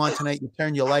came on tonight. You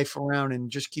turned your life around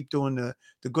and just keep doing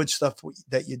the good stuff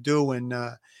that you do. And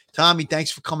Tommy,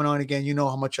 thanks for coming on again. You know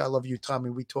how much I love you, Tommy.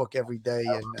 We talk every day.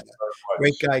 And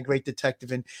great guy, great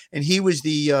detective. And he was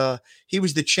the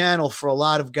channel for a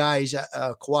lot of guys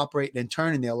cooperating and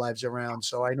turning their lives around.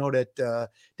 So I know that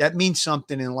that means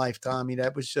something in life, Tommy.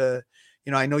 That was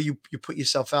I know you put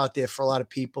yourself out there for a lot of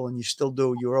people, and you still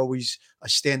do. You're always a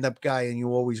stand-up guy, and you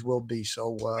always will be.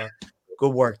 So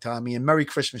good work, Tommy, and Merry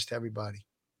Christmas to everybody.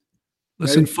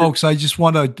 Listen, folks, I just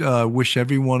want to wish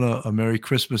everyone a Merry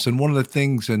Christmas. And one of the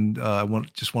things, and I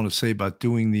just want to say about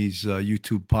doing these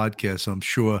YouTube podcasts, I'm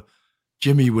sure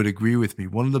Jimmy would agree with me.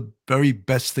 One of the very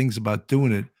best things about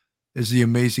doing it is the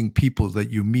amazing people that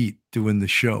you meet doing the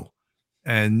show.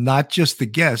 And not just the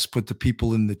guests, but the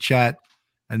people in the chat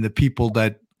and the people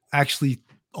that actually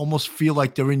almost feel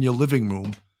like they're in your living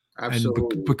room.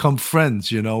 Absolutely. And become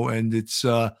friends, and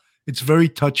it's very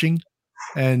touching.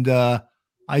 And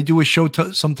I do a show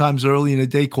sometimes early in the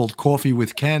day called Coffee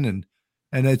with Cannon.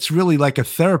 And it's really like a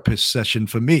therapist session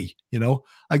for me.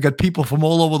 I got people from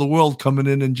all over the world coming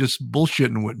in and just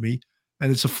bullshitting with me.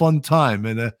 And it's a fun time.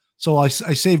 And so I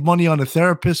save money on a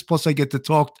therapist. Plus I get to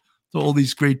talk to all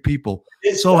these great people.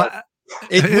 It's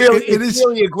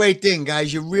really a great thing,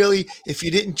 guys. If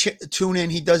you didn't tune in,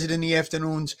 he does it in the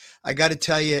afternoons. I got to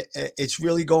tell you, it's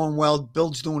really going well.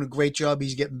 Bill's doing a great job.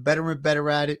 He's getting better and better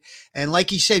at it. And like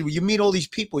he said, when you meet all these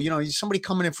people, somebody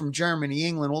coming in from Germany,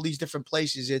 England, all these different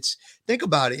places. Think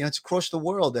about it. It's across the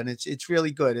world, and it's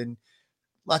really good. And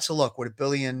lots of luck with it,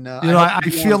 Billy. And I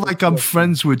feel like I'm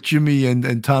friends with Jimmy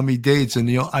and Tommy Dates, and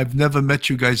I've never met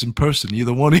you guys in person,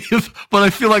 either one of you, but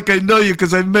I feel like I know you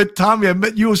because I met Tommy. I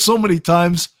met you so many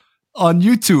times on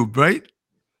YouTube, right?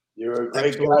 You're a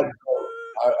great guy.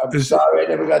 I'm sorry I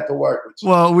never got to work with you.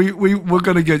 Well, we're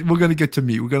gonna get to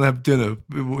meet. We're gonna have dinner.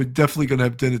 We're definitely gonna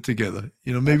have dinner together.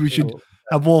 Maybe we should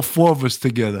have all four of us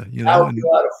together. That would be a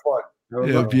lot of fun.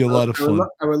 It'd be a lot of fun.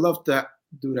 I would love to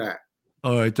do that.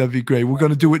 All right, that'd be great. We're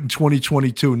going to do it in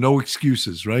 2022. No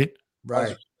excuses, right?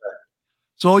 Right.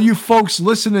 So all you folks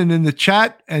listening in the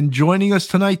chat and joining us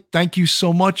tonight, thank you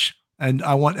so much. And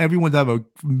I want everyone to have a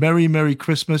Merry, Merry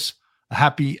Christmas, a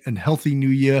happy and healthy New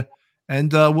Year.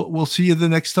 And we'll see you the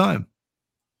next time.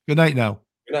 Good night now.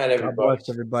 Good night, everybody. God bless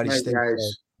everybody. Stay safe.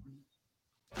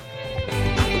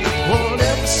 One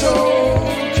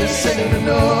episode just ain't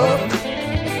enough.